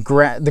 The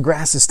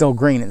grass is still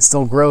green. It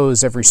still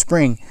grows every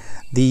spring.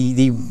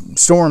 The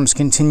storms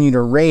continue to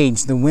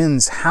rage. The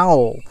winds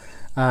howl.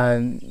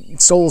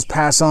 Souls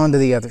pass on to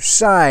the other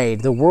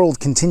side. The world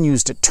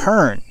continues to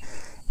turn.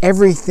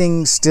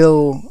 Everything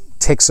still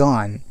ticks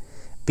on,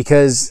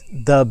 because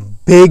the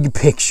big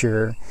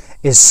picture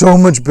is so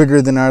much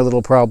bigger than our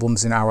little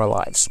problems in our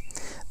lives.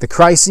 The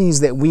crises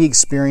that we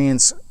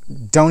experience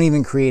don't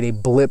even create a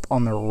blip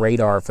on the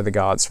radar for the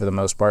gods for the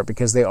most part,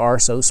 because they are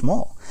so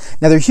small.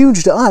 Now, they're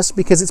huge to us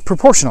because it's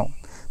proportional.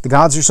 The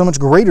gods are so much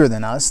greater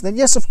than us that,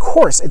 yes, of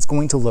course, it's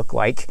going to look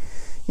like,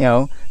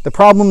 the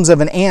problems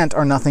of an ant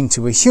are nothing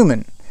to a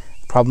human.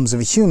 The problems of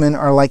a human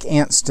are like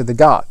ants to the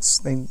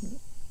gods.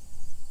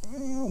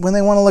 When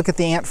they want to look at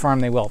the ant farm,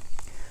 they will.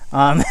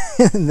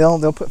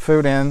 They'll put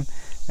food in,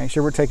 make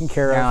sure we're taken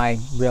care of. Now I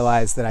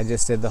realize that I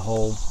just did the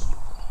whole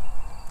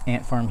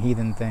ant farm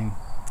heathen thing.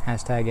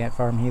 Hashtag ant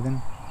farm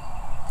heathen.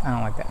 I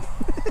don't like that.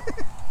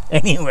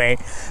 Anyway,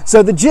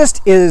 so the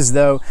gist is,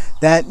 though,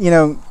 that,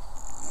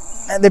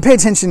 they pay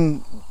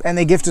attention and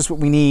they gift us what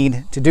we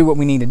need to do what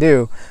we need to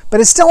do, but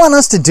it's still on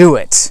us to do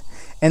it.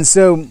 And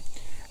so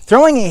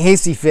throwing a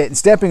hasty fit and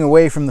stepping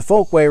away from the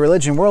folkway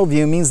religion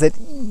worldview means that,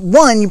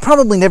 one, you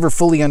probably never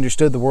fully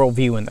understood the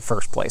worldview in the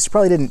first place. You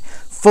probably didn't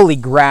fully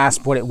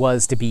grasp what it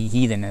was to be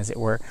heathen, as it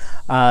were.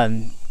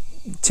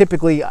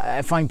 Typically,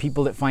 I find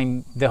people that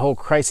find the whole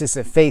crisis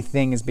of faith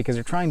thing is because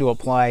they're trying to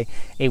apply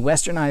a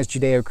westernized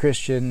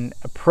Judeo-Christian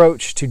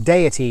approach to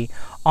deity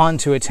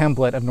onto a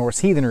template of Norse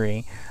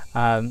heathenry,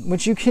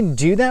 which you can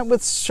do that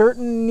with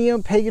certain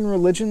neo-pagan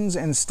religions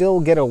and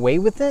still get away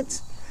with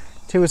it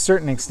to a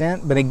certain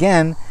extent. But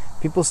again,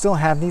 people still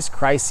have these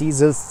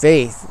crises of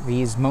faith,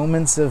 these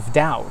moments of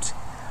doubt,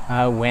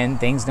 when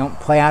things don't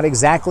play out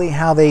exactly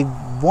how they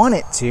want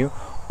it to,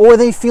 or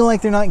they feel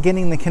like they're not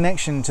getting the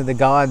connection to the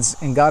gods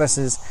and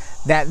goddesses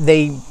that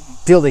they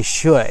feel they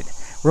should.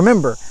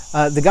 Remember,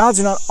 the gods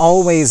are not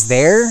always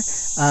there.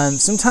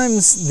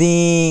 Sometimes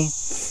the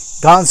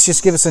gods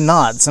just give us a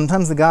nod.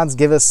 Sometimes the gods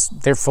give us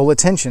their full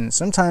attention.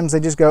 Sometimes they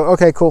just go,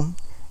 okay, cool,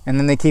 and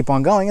then they keep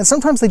on going. And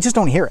sometimes they just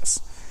don't hear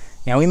us.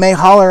 We may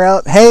holler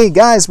out, hey,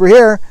 guys, we're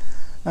here.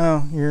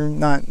 Oh, you're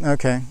not,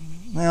 okay.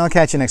 Well, I'll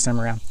catch you next time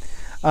around.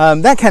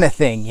 That kind of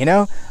thing,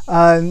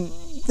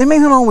 They may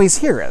not always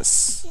hear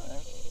us.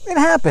 It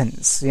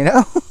happens,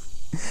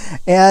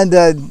 and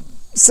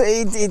so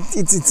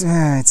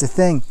it's a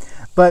thing.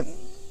 But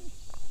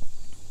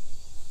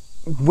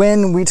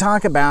when we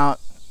talk about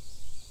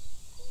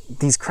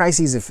these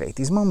crises of faith,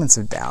 these moments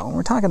of doubt, when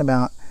we're talking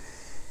about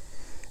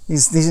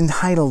these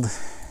entitled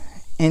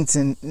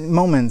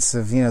moments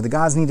of, the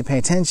gods need to pay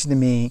attention to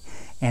me,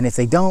 and if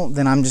they don't,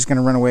 then I'm just going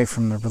to run away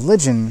from the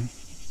religion.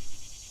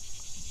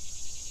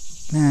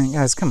 Man,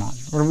 guys, come on.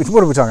 What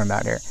are we talking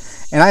about here?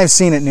 And I have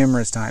seen it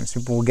numerous times.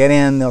 People will get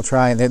in, they'll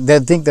try, they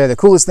think they're the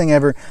coolest thing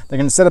ever. They're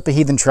going to set up a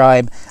heathen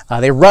tribe.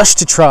 They rush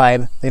to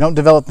tribe. They don't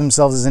develop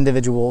themselves as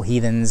individual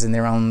heathens in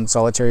their own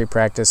solitary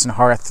practice and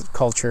hearth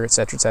culture,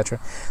 etc., etc.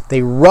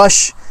 They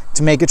rush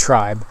to make a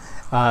tribe.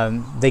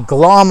 They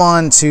glom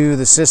onto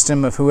the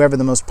system of whoever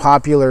the most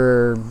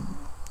popular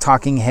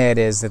talking head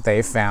is that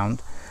they've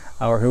found,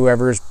 or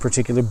whoever's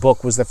particular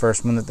book was the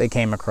first one that they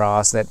came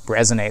across that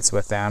resonates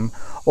with them,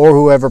 or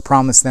whoever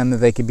promised them that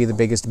they could be the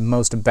biggest,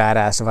 most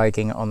badass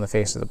Viking on the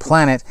face of the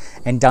planet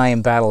and die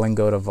in battle and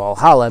go to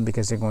Valhalla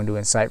because they're going to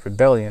incite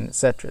rebellion,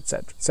 etc.,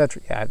 etc.,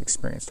 etc. Yeah, I've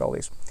experienced all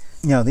these.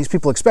 These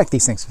people expect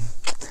these things.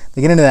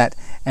 They get into that,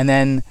 and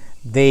then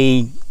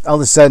they all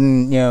of a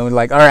sudden,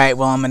 like, all right,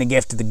 well, I'm going to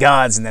gift to the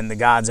gods, and then the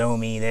gods owe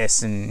me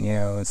this,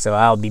 and, so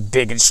I'll be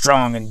big and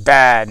strong and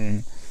bad,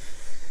 and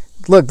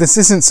look, this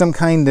isn't some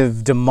kind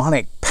of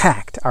demonic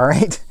pact, all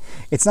right?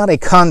 It's not a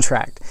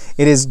contract.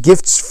 It is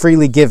gifts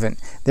freely given.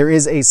 There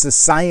is a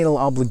societal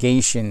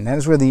obligation. That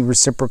is where the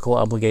reciprocal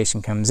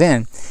obligation comes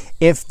in.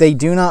 If they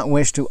do not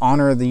wish to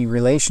honor the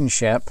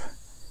relationship,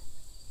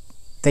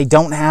 they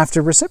don't have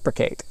to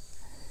reciprocate.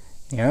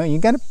 You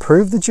got to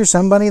prove that you're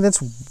somebody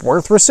that's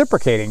worth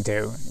reciprocating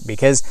to,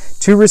 because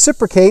to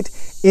reciprocate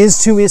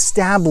is to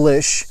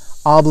establish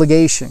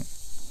obligation.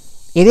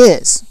 It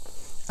is.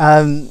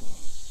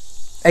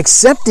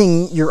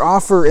 Accepting your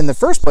offer in the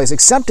first place,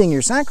 accepting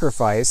your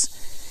sacrifice,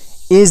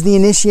 is the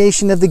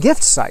initiation of the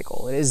gift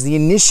cycle. It is the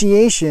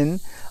initiation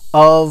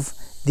of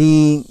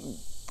the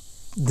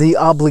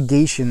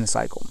obligation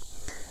cycle.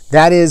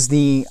 That is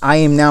I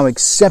am now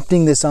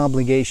accepting this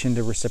obligation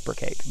to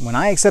reciprocate. When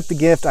I accept the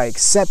gift, I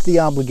accept the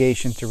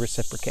obligation to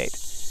reciprocate.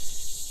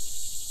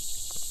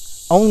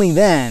 Only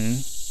then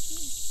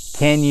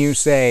can you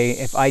say,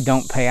 if I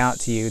don't pay out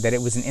to you, that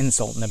it was an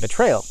insult and a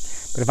betrayal.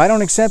 But if I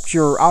don't accept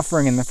your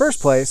offering in the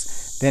first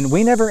place, then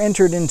we never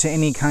entered into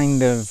any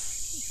kind of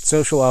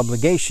social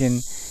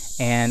obligation,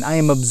 and I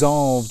am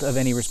absolved of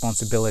any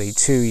responsibility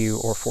to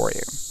you or for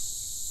you.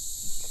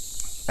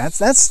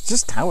 That's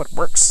just how it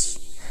works.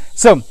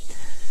 So,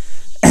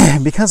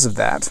 because of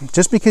that,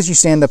 just because you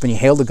stand up and you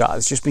hail the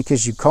gods, just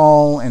because you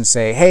call and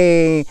say,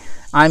 hey,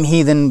 I'm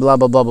heathen, blah,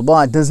 blah, blah, blah,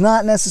 blah, it does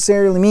not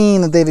necessarily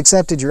mean that they've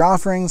accepted your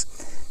offerings.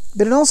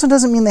 But it also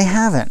doesn't mean they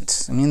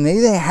haven't. I mean, maybe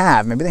they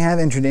have. Maybe they have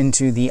entered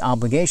into the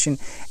obligation,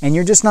 and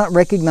you're just not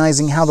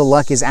recognizing how the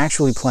luck is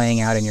actually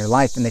playing out in your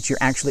life and that you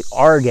actually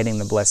are getting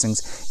the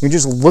blessings. You're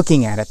just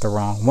looking at it the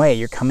wrong way.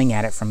 You're coming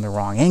at it from the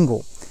wrong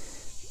angle.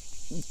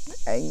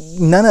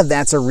 None of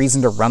that's a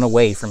reason to run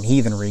away from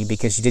heathenry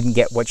because you didn't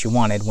get what you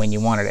wanted when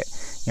you wanted it.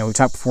 We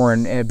talked before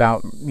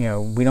about,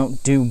 we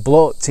don't do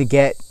bloat to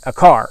get a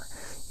car.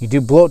 You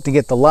do bloat to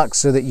get the luck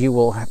so that you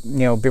will,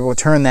 be able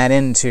to turn that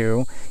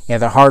into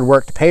the hard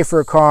work to pay for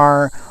a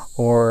car,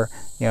 or,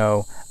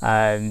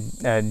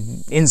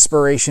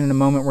 inspiration in a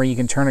moment where you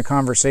can turn a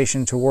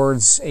conversation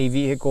towards a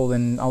vehicle,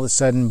 then all of a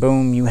sudden,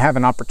 boom, you have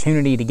an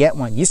opportunity to get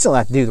one. You still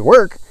have to do the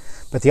work,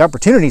 but the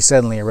opportunity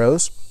suddenly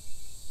arose.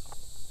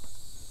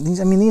 These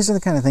are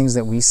the kind of things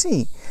that we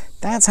see.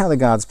 That's how the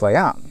gods play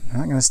out. They're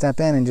not going to step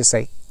in and just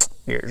say,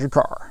 here's your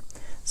car.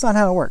 It's not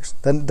how it works.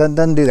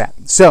 Doesn't do that.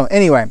 So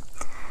anyway,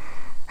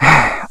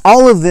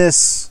 all of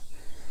this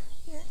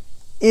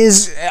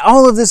is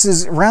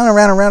round and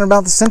round and round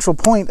about the central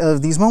point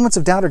of these moments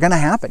of doubt are going to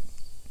happen.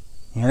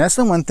 That's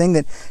the one thing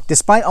that,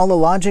 despite all the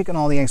logic and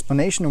all the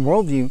explanation and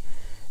worldview,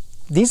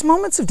 these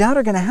moments of doubt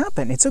are going to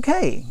happen. It's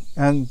okay.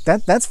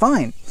 That's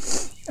fine.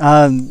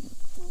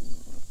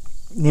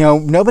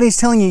 Nobody's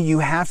telling you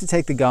have to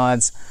take the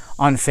gods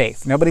on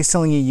faith. Nobody's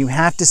telling you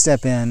have to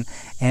step in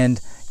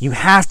and you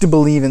have to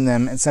believe in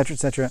them, etc.,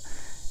 etc.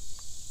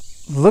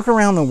 Look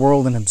around the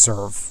world and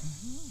observe.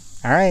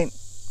 All right?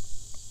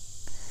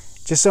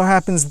 Just so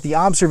happens that the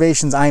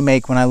observations I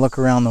make when I look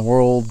around the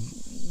world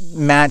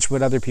match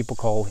what other people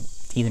call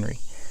heathenry.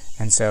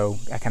 And so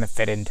I kind of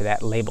fit into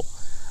that label.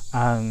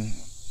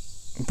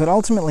 But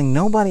ultimately,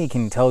 nobody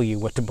can tell you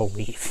what to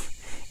believe.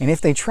 And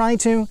if they try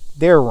to,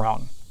 they're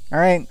wrong. All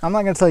right? I'm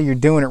not going to tell you you're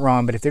doing it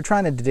wrong, but if they're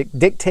trying to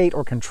dictate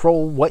or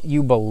control what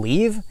you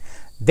believe,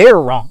 they're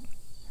wrong.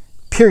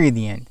 Period,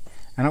 the end.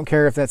 I don't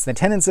care if that's the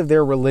tenets of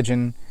their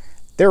religion,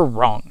 they're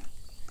wrong.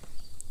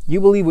 You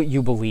believe what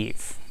you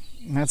believe.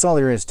 And that's all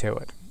there is to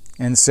it.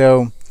 And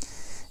so,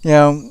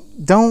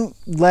 don't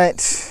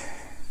let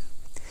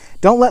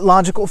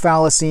logical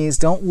fallacies,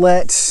 don't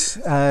let,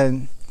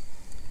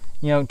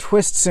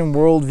 twists in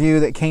worldview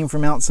that came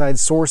from outside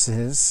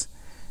sources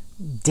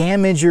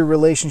damage your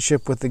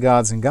relationship with the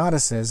gods and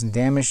goddesses and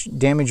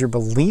damage your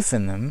belief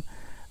in them.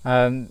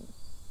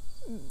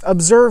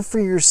 Observe for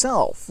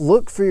yourself,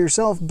 look for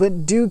yourself,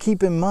 but do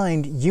keep in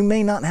mind you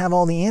may not have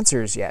all the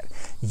answers yet.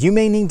 You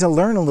may need to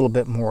learn a little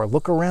bit more,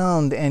 look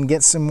around and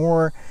get some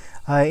more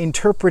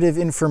interpretive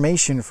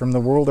information from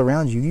the world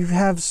around you. You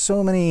have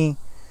so many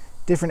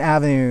different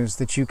avenues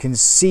that you can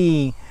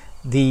see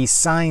the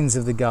signs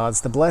of the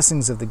gods, the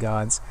blessings of the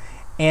gods,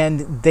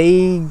 and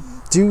they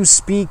do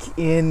speak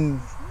in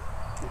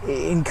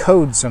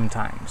code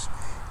sometimes,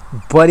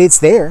 but it's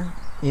there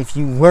if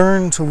you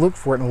learn to look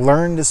for it and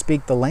learn to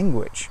speak the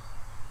language.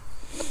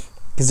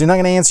 Because they're not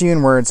going to answer you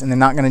in words, and they're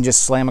not going to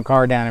just slam a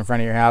car down in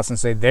front of your house and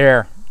say,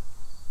 there.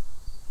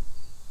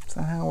 That's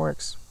not how it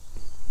works.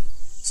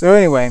 So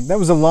anyway, that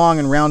was a long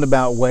and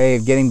roundabout way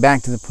of getting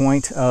back to the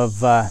point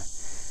of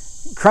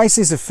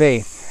crises of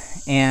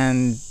faith.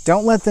 And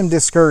don't let them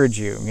discourage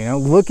you.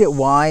 Look at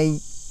why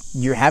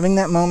you're having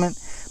that moment.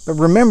 But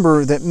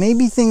remember that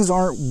maybe things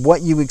aren't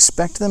what you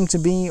expect them to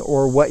be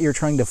or what you're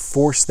trying to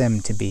force them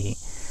to be.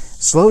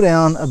 Slow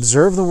down,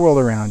 observe the world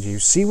around you,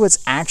 see what's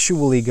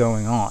actually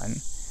going on,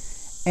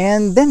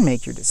 and then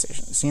make your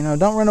decisions.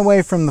 Don't run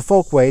away from the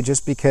folk way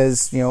just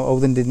because,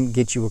 Odin didn't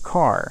get you a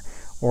car,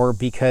 or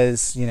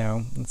because,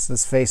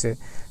 let's face it,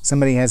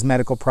 somebody has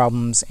medical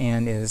problems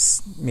and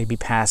is maybe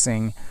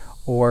passing,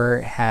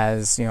 or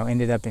has,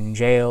 ended up in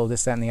jail,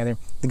 this, that, and the other.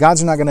 The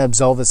gods are not going to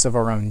absolve us of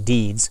our own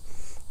deeds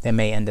that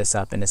may end us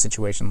up in a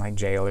situation like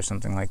jail or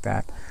something like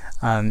that.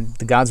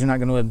 The gods are not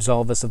going to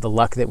absolve us of the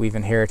luck that we've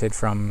inherited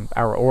from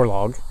our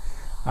Orlog.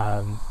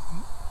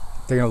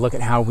 They're going to look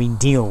at how we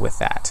deal with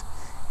that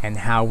and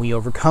how we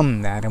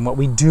overcome that and what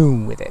we do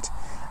with it.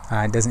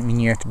 It doesn't mean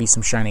you have to be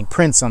some shining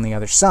prince on the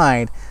other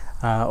side.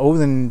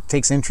 Odin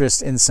takes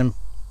interest in some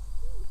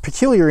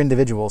peculiar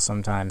individuals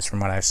sometimes,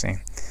 from what I've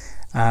seen.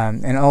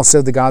 And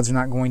also the gods are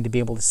not going to be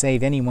able to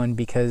save anyone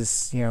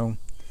because,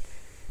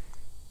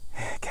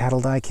 cattle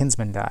die,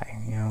 kinsmen die.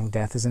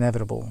 Death is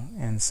inevitable.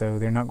 And so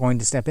they're not going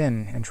to step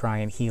in and try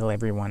and heal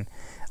everyone.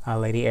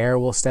 Lady Air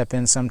will step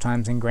in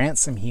sometimes and grant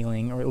some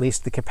healing, or at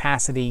least the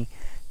capacity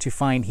to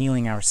find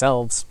healing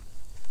ourselves.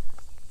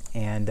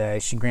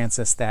 And she grants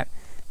us that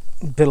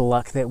bit of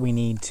luck that we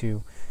need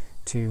to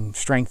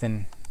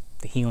strengthen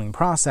the healing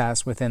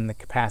process within the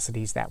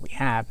capacities that we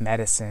have,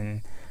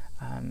 medicine,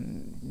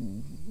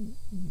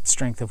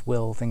 strength of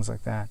will, things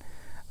like that.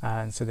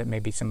 So that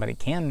maybe somebody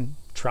can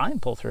try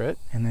and pull through it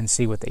and then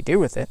see what they do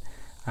with it.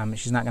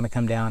 She's not going to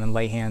come down and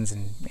lay hands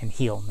and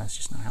heal. That's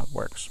just not how it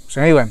works.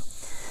 So anyway,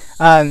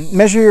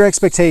 measure your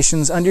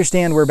expectations,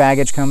 understand where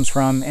baggage comes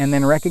from, and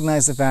then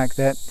recognize the fact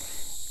that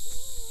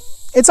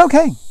it's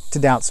okay to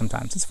doubt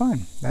sometimes. It's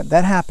fine.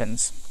 That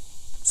happens.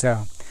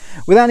 So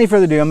without any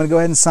further ado, I'm going to go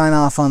ahead and sign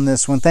off on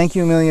this one. Thank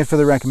you, Amelia, for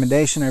the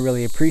recommendation. I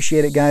really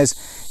appreciate it,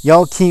 guys.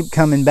 Y'all keep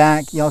coming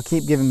back. Y'all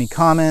keep giving me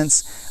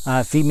comments,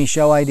 feed me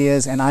show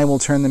ideas, and I will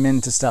turn them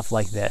into stuff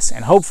like this.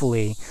 And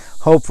hopefully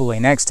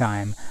next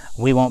time,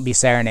 we won't be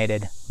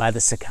serenaded by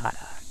the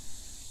cicada.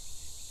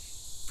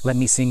 Let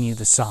me sing you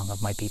the song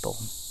of my people.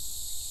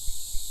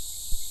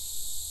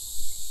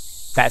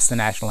 That's the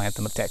national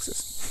anthem of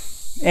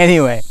Texas.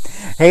 Anyway,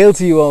 hail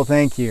to you all.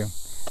 Thank you.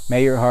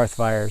 May your hearth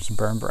fires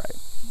burn bright.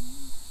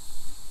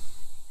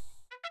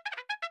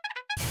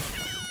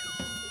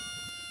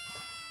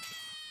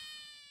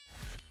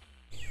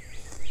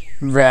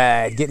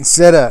 Right, getting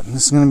set up.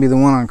 This is going to be the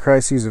one on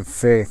Crises of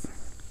Faith.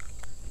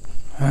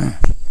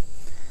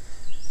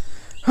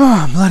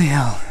 Oh, bloody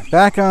hell.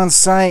 Back on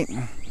site.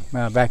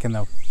 Back in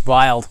the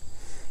wild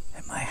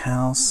at my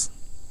house.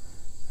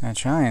 I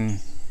try and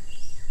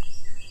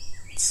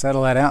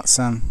settle that out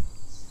some.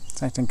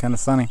 It's acting kind of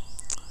funny.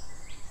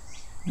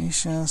 We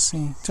shall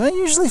see. Do I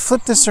usually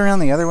flip this around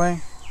the other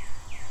way?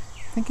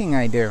 Thinking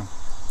I do.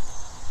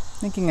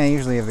 Thinking I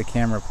usually have the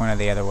camera pointed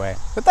the other way.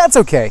 But that's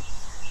okay.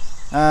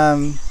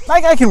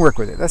 I can work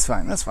with it. That's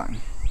fine. That's fine.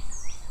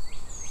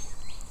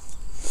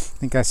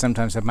 I think I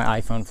sometimes have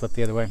my iPhone flipped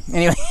the other way.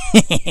 Anyway,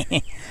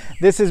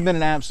 this has been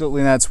an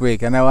absolutely nuts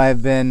week. I know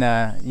I've been.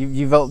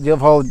 You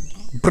have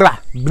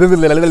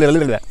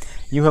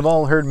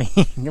all heard me.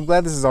 I'm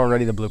glad this is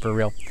already the blooper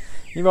reel.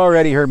 You've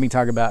already heard me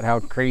talk about how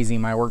crazy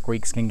my work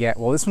weeks can get.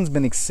 Well, this one's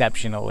been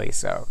exceptionally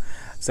so.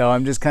 So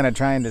I'm just kind of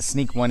trying to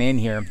sneak one in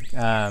here,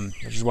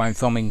 which is why I'm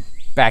filming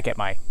back at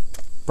my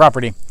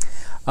property.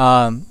 But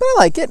I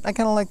like it. I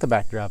kind of like the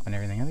backdrop and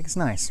everything. I think it's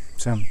nice.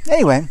 So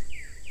anyway,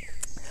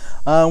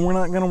 we're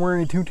not going to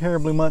worry too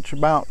terribly much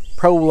about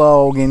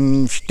prologue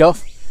and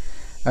stuff.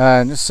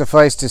 Just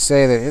suffice to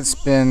say that it's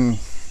been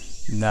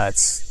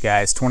nuts,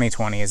 guys.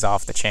 2020 is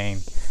off the chain.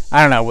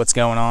 I don't know what's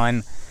going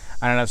on.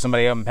 I don't know if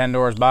somebody opened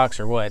Pandora's box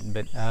or what,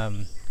 but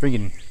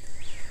freaking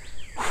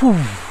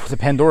the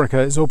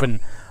Pandorica is open.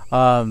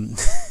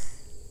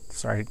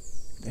 Sorry,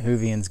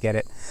 Whovians get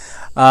it.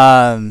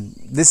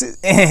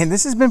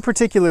 This has been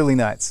particularly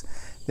nuts.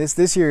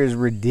 This year is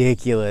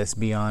ridiculous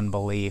beyond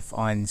belief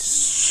on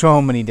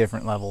so many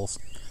different levels,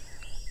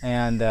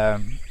 and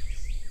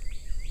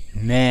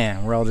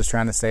man, we're all just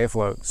trying to stay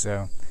afloat.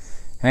 So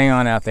hang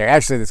on out there.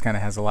 Actually, this kind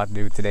of has a lot to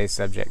do with today's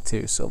subject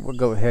too. So we'll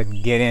go ahead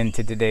and get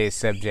into today's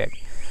subject.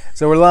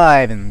 So we're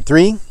live in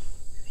 3,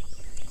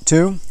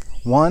 2,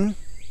 1.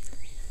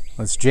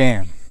 Let's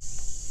jam.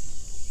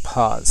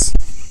 Pause.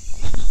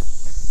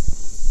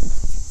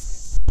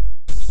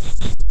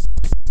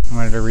 I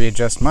wanted to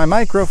readjust my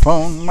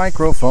microphone. Want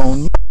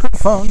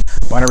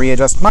to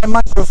readjust my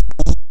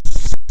microphone.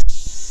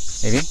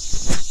 Maybe.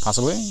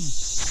 Possibly.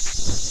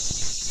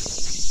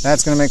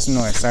 That's going to make some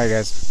noise. Sorry,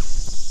 guys.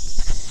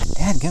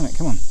 Dadgummit,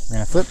 come on. We're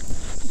going to flip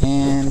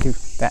and do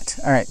that.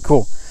 All right,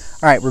 cool.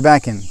 All right, we're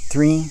back in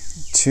 3,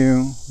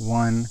 2,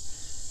 1.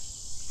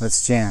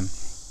 Let's jam.